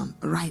allocation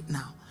right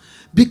now,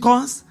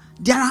 because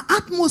there are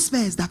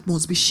atmospheres that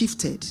must be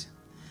shifted.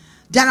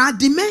 There are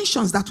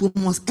dimensions that we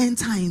must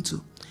enter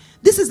into.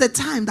 This is the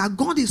time that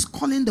God is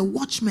calling the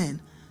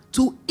watchmen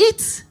to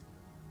eat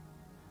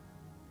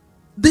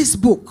this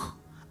book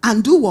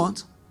and do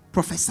what?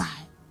 Prophesy.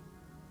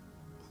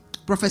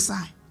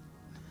 Prophesy.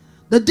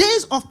 The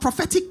days of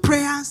prophetic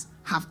prayers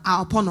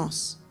are upon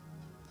us.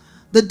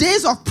 The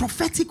days of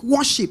prophetic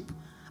worship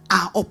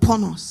are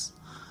upon us.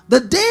 The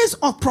days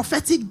of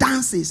prophetic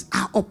dances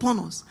are upon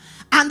us.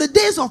 And the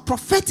days of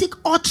prophetic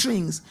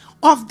utterings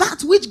of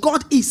that which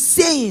God is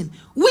saying,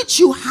 which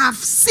you have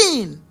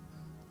seen.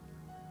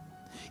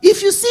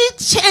 If you see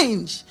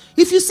change,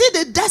 if you see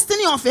the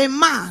destiny of a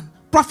man,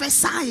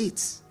 prophesy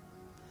it.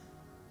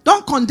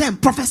 Don't condemn,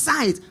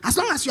 prophesy it, as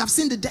long as you have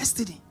seen the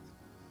destiny.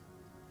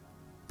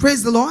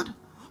 Praise the Lord.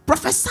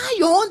 Prophesy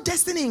your own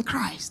destiny in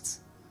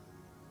Christ.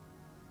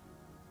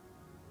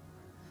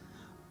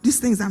 These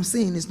things I'm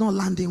saying is not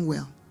landing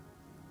well.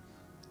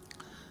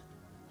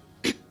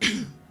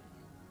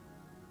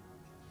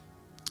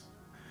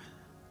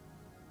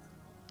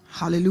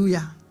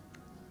 Hallelujah.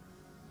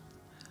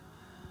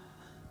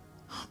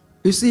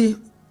 You see,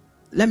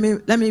 let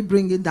me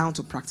bring it down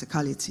to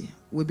practicality.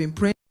 We've been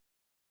praying.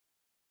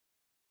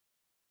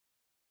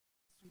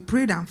 We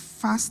prayed and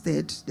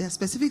fasted. There are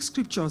specific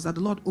scriptures that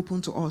the Lord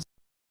opened to us.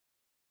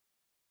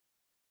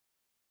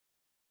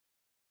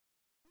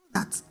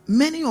 That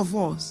many of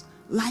us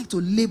like to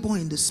labor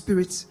in the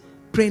spirit,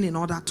 praying in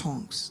other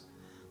tongues.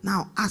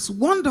 Now, as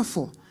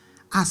wonderful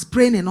as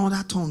praying in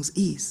other tongues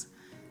is,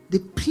 the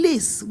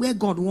place where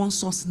God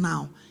wants us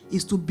now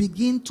is to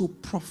begin to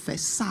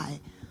prophesy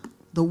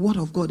the word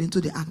of God into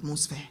the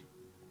atmosphere.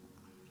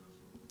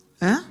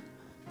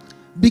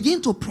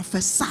 Begin to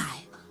prophesy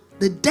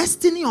the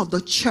destiny of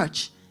the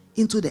church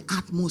into the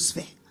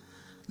atmosphere.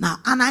 Now,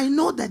 and I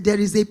know that there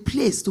is a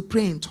place to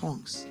pray in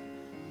tongues.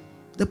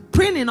 The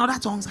praying in other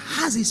tongues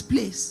has its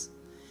place.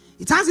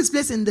 It has its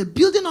place in the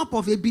building up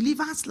of a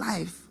believer's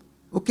life.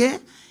 Okay?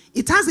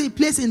 It has a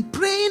place in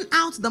praying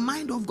out the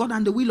mind of God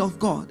and the will of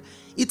God.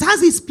 It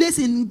has its place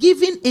in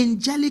giving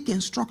angelic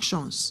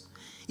instructions.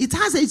 It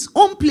has its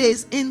own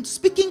place in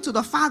speaking to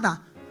the Father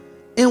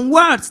in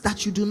words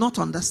that you do not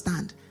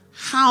understand.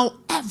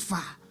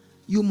 However,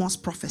 you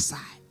must prophesy.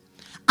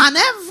 And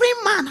every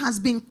man has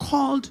been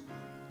called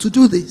to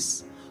do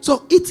this.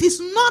 So it is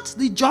not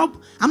the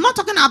job. I'm not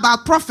talking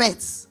about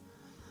prophets.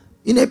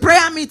 In a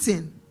prayer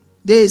meeting,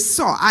 I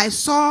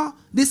saw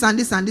this and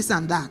this and this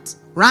and that.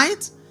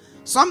 Right?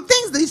 Some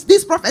things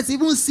these prophets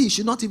even see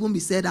should not even be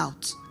said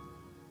out.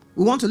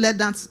 We want to let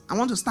that, I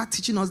want to start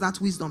teaching us that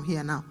wisdom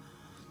here now.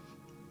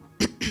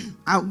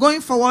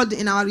 Going forward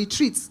in our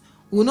retreats,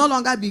 we will no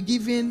longer be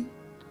giving,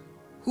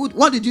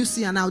 what did you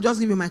see? And I'll just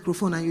give you a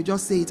microphone and you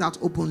just say it out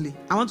openly.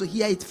 I want to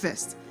hear it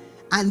first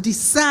and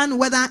discern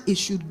whether it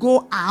should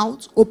go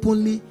out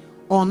openly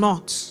or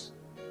not.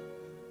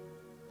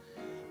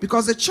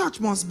 Because the church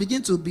must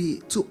begin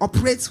to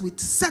operate with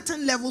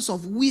certain levels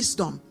of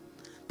wisdom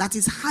that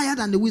is higher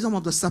than the wisdom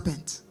of the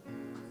serpent.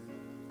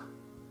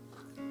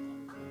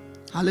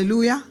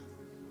 Hallelujah.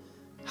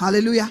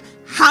 Hallelujah.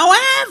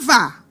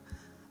 However,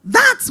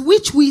 that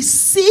which we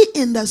see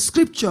in the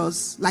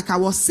scriptures, like I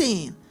was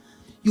saying,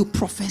 you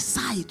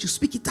prophesy it, you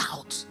speak it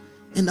out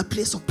in the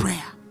place of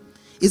prayer.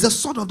 It's a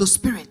sword of the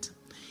spirit.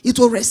 It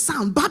will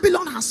resound.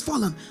 Babylon has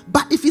fallen.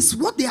 But if it's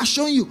what they are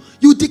showing you,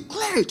 you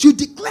declare it, you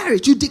declare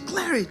it, you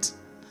declare it.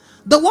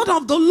 The word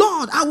of the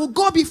Lord, I will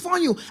go before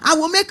you. I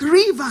will make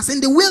rivers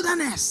in the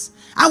wilderness.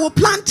 I will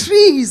plant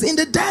trees in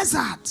the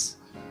desert.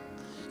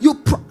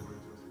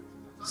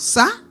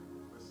 Sir?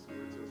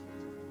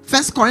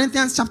 1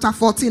 Corinthians chapter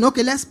 14.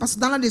 Okay, Pastor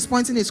Donald is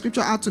pointing a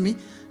scripture out to me.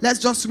 Let's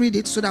just read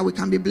it so that we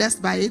can be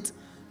blessed by it.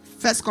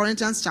 1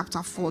 Corinthians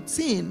chapter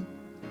 14.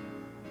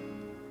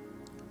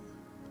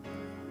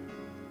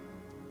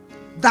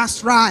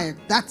 That's right.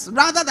 That's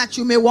rather that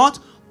you may what?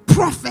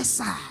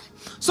 Prophesy.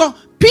 So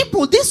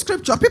people, this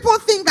scripture, people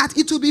think that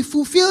it will be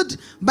fulfilled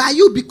by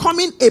you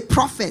becoming a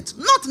prophet.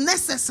 Not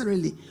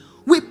necessarily.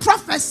 We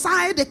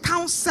prophesy the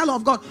counsel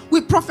of God. We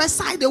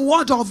prophesy the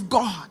word of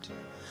God.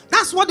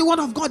 That's what the word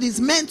of God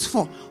is meant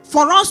for.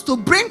 For us to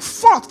bring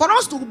forth, for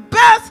us to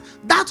birth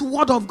that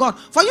word of God.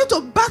 For you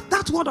to birth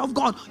that word of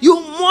God, you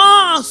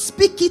must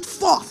speak it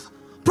forth.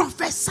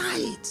 Prophesy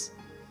it.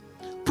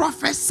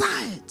 Prophesy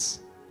it.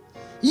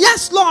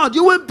 Yes, Lord,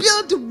 you will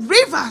build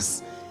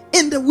rivers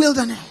in the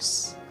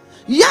wilderness.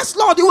 Yes,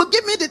 Lord, you will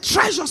give me the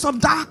treasures of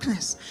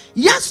darkness.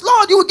 Yes,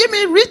 Lord, you will give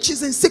me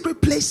riches in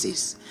secret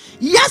places.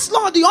 Yes,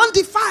 Lord, the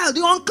undefiled,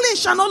 the unclean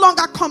shall no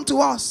longer come to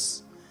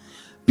us.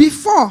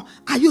 Before,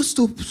 I used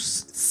to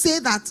say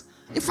that,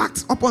 in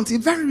fact, up until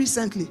very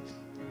recently,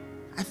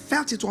 I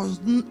felt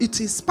it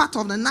is part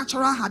of the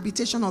natural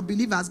habitation of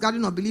believers,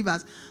 gathering of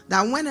believers,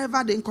 that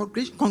whenever the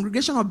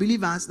congregation of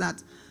believers,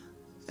 that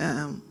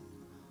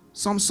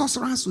some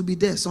sorcerers will be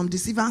there, some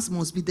deceivers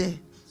must be there,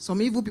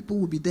 some evil people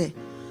will be there.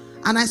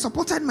 And I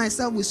supported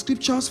myself with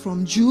scriptures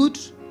from Jude,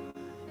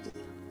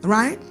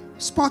 right?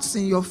 Spots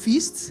in your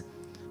feast.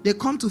 They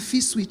come to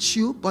feast with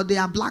you, but they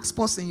are black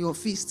spots in your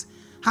feast.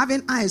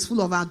 Having eyes full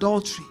of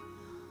adultery.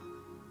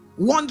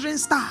 Wandering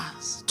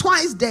stars.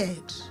 Twice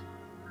dead.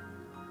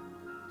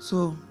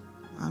 So,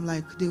 I'm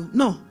like,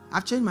 no,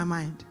 I've changed my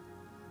mind.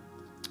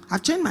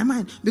 I've changed my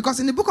mind. Because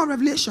in the book of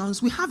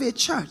Revelations, we have a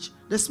church.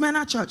 The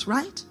Smyrna church,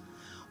 right?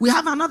 We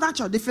have another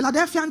church, the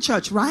Philadelphian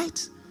church,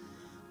 right?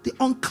 The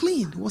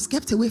unclean was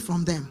kept away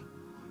from them.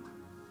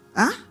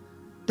 Huh?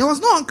 There was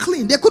no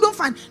unclean. They couldn't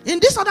find. In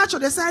this other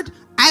church, they said,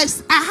 I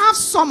have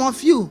some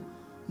of you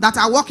that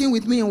are walking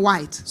with me in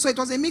white. So it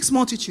was a mixed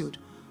multitude.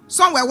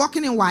 Some were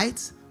walking in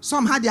white.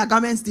 Some had their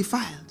garments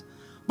defiled.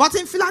 But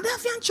in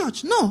Philadelphian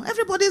church, no.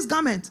 Everybody's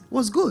garment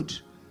was good.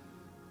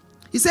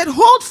 He said,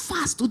 hold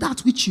fast to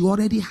that which you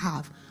already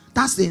have.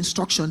 That's the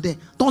instruction there.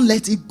 Don't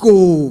let it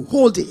go.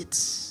 Hold it.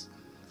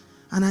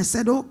 And I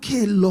said,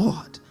 okay,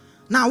 Lord.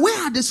 Now,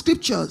 where are the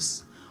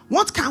scriptures?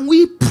 What can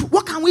we pray?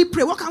 What can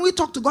we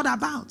talk to God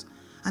about?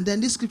 And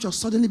then this scripture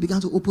suddenly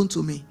began to open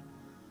to me.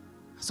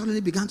 I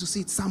suddenly began to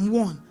see it. Psalm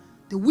 1.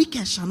 The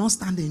wicked shall not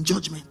stand in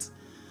judgment.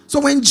 So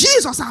when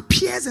Jesus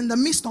appears in the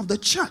midst of the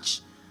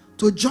church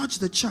to judge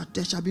the church,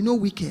 there shall be no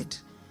wicked.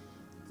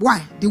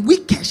 Why? The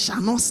wicked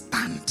shall not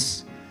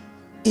stand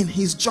in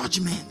his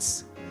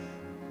judgments.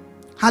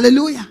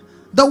 Hallelujah.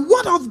 The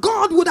word of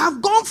God would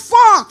have gone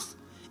forth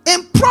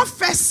in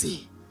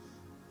prophecy.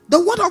 The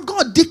word of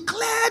God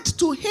declared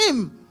to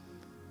him.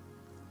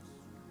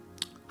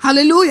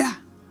 Hallelujah.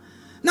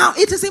 Now,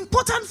 it is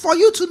important for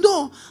you to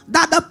know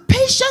that the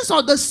patience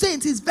of the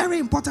saints is very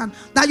important.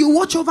 That you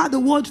watch over the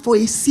word for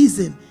a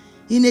season.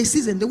 In a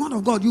season, the word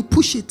of God, you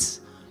push it.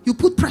 You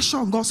put pressure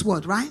on God's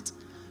word, right?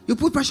 You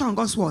put pressure on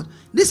God's word.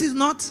 This is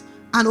not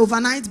an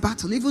overnight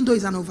battle, even though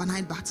it's an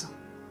overnight battle.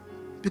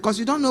 Because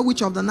you don't know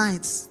which of the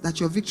nights that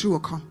your victory will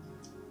come.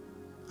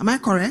 Am I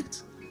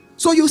correct?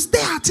 So you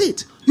stay at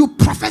it. You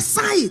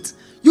prophesy it.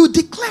 You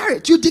declare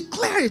it. You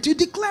declare it. You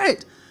declare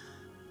it.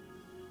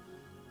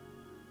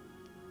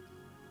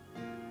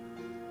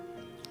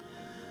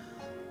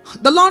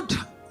 The Lord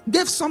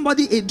gave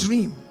somebody a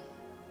dream.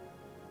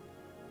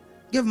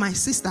 Gave my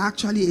sister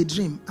actually a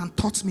dream and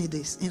taught me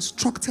this.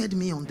 Instructed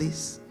me on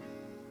this.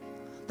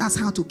 That's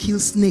how to kill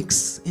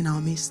snakes in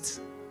our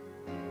midst.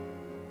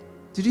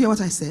 Did you hear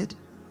what I said?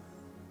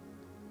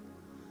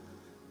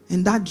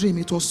 In that dream,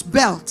 it was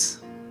belt.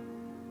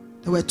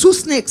 There were 2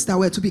 snakes that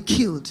were to be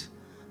killed.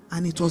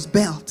 And it was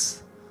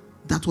belt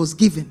that was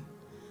given.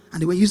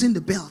 And they were using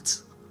the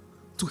belt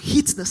to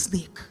hit the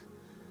snake.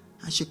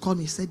 And she called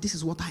me and said, this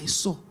is what I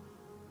saw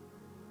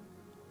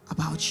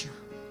about you.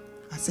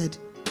 I said,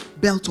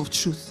 belt of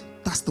truth.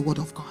 That's the word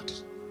of God.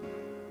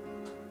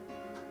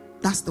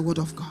 That's the word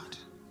of God.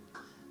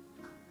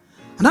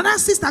 Another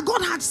sister,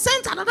 God had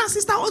sent another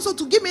sister also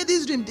to give me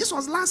this dream. This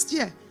was last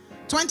year,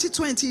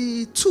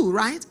 2022,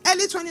 right?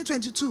 Early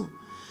 2022.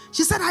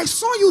 She said, I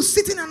saw you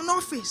sitting in an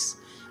office.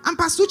 And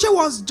Pastor Uche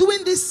was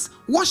doing this,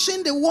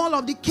 washing the wall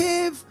of the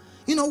cave.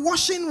 You know,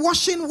 washing.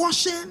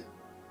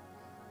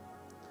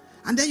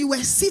 And then you were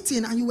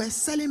sitting and you were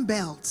selling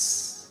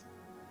belts.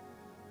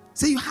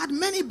 So you had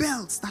many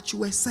belts that you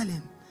were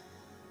selling.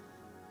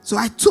 So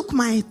I took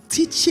my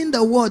teaching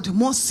the word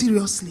more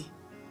seriously.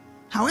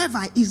 However,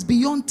 it's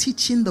beyond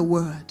teaching the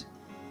word.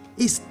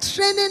 It's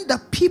training the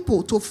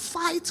people to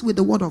fight with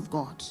the word of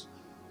God.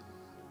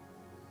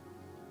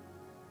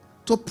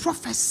 To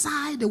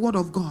prophesy the word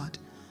of God.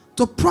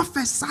 To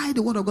prophesy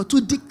the word of God.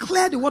 To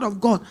declare the word of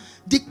God.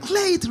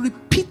 Declare it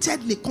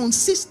repeatedly,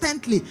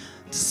 consistently.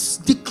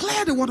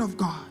 Declare the word of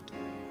God.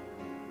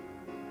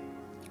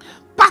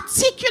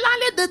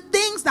 Particularly the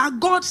things that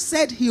God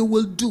said he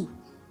will do.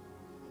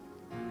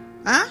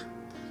 Huh?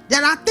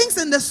 There are things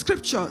in the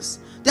scriptures.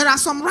 There are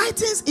some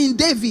writings in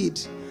David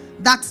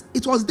that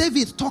it was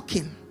David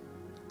talking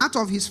out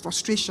of his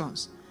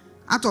frustrations,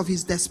 out of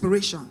his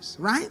desperations,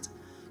 right?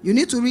 You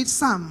need to read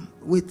Psalm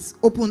with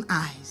open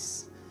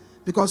eyes,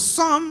 because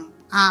some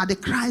are the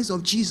cries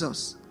of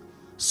Jesus,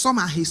 some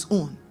are his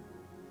own,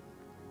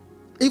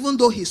 even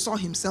though he saw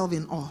himself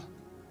in all.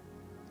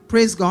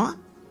 Praise God.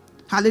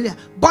 Hallelujah.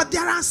 But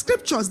there are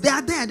scriptures, they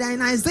are there, they are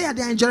in Isaiah,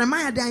 they are in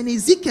Jeremiah, they are in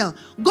Ezekiel.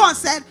 God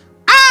said,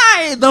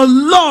 I, the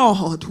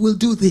Lord, will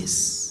do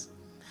this.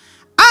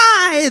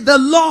 I, the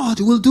Lord,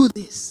 will do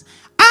this.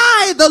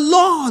 I, the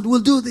Lord, will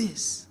do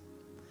this.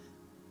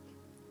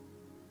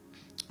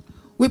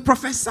 We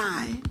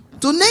prophesy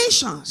to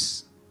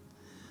nations.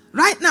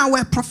 Right now,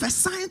 we're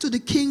prophesying to the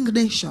king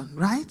nation,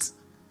 right?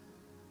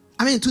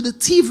 I mean, to the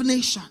thief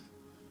nation.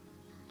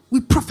 We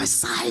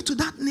prophesy to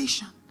that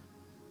nation.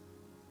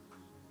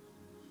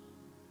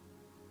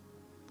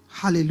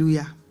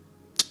 Hallelujah.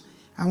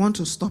 I want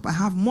to stop. I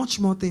have much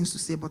more things to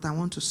say, but I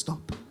want to stop.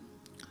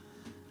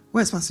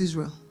 Where's Pastor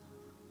Israel?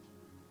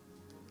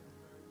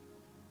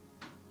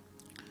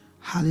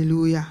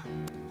 Hallelujah.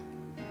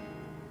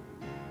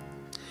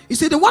 You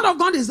see, the word of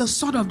God is the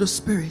sword of the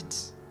Spirit.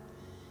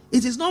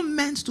 It is not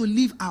meant to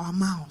leave our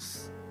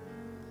mouth.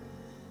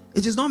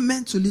 It is not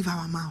meant to leave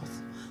our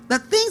mouth. The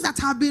things that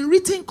have been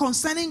written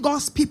concerning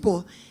God's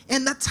people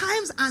in the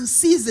times and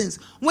seasons,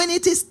 when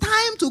it is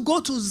time to go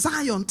to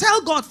Zion,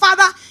 tell God,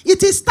 Father,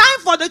 it is time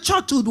for the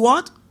church to do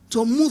what?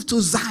 To move to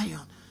Zion.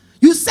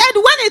 You said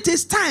when it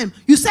is time,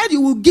 you said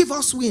you will give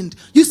us wind.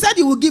 You said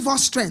you will give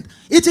us strength.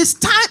 It is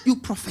time. You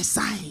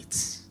prophesy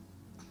it.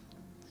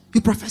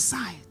 You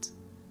prophesy.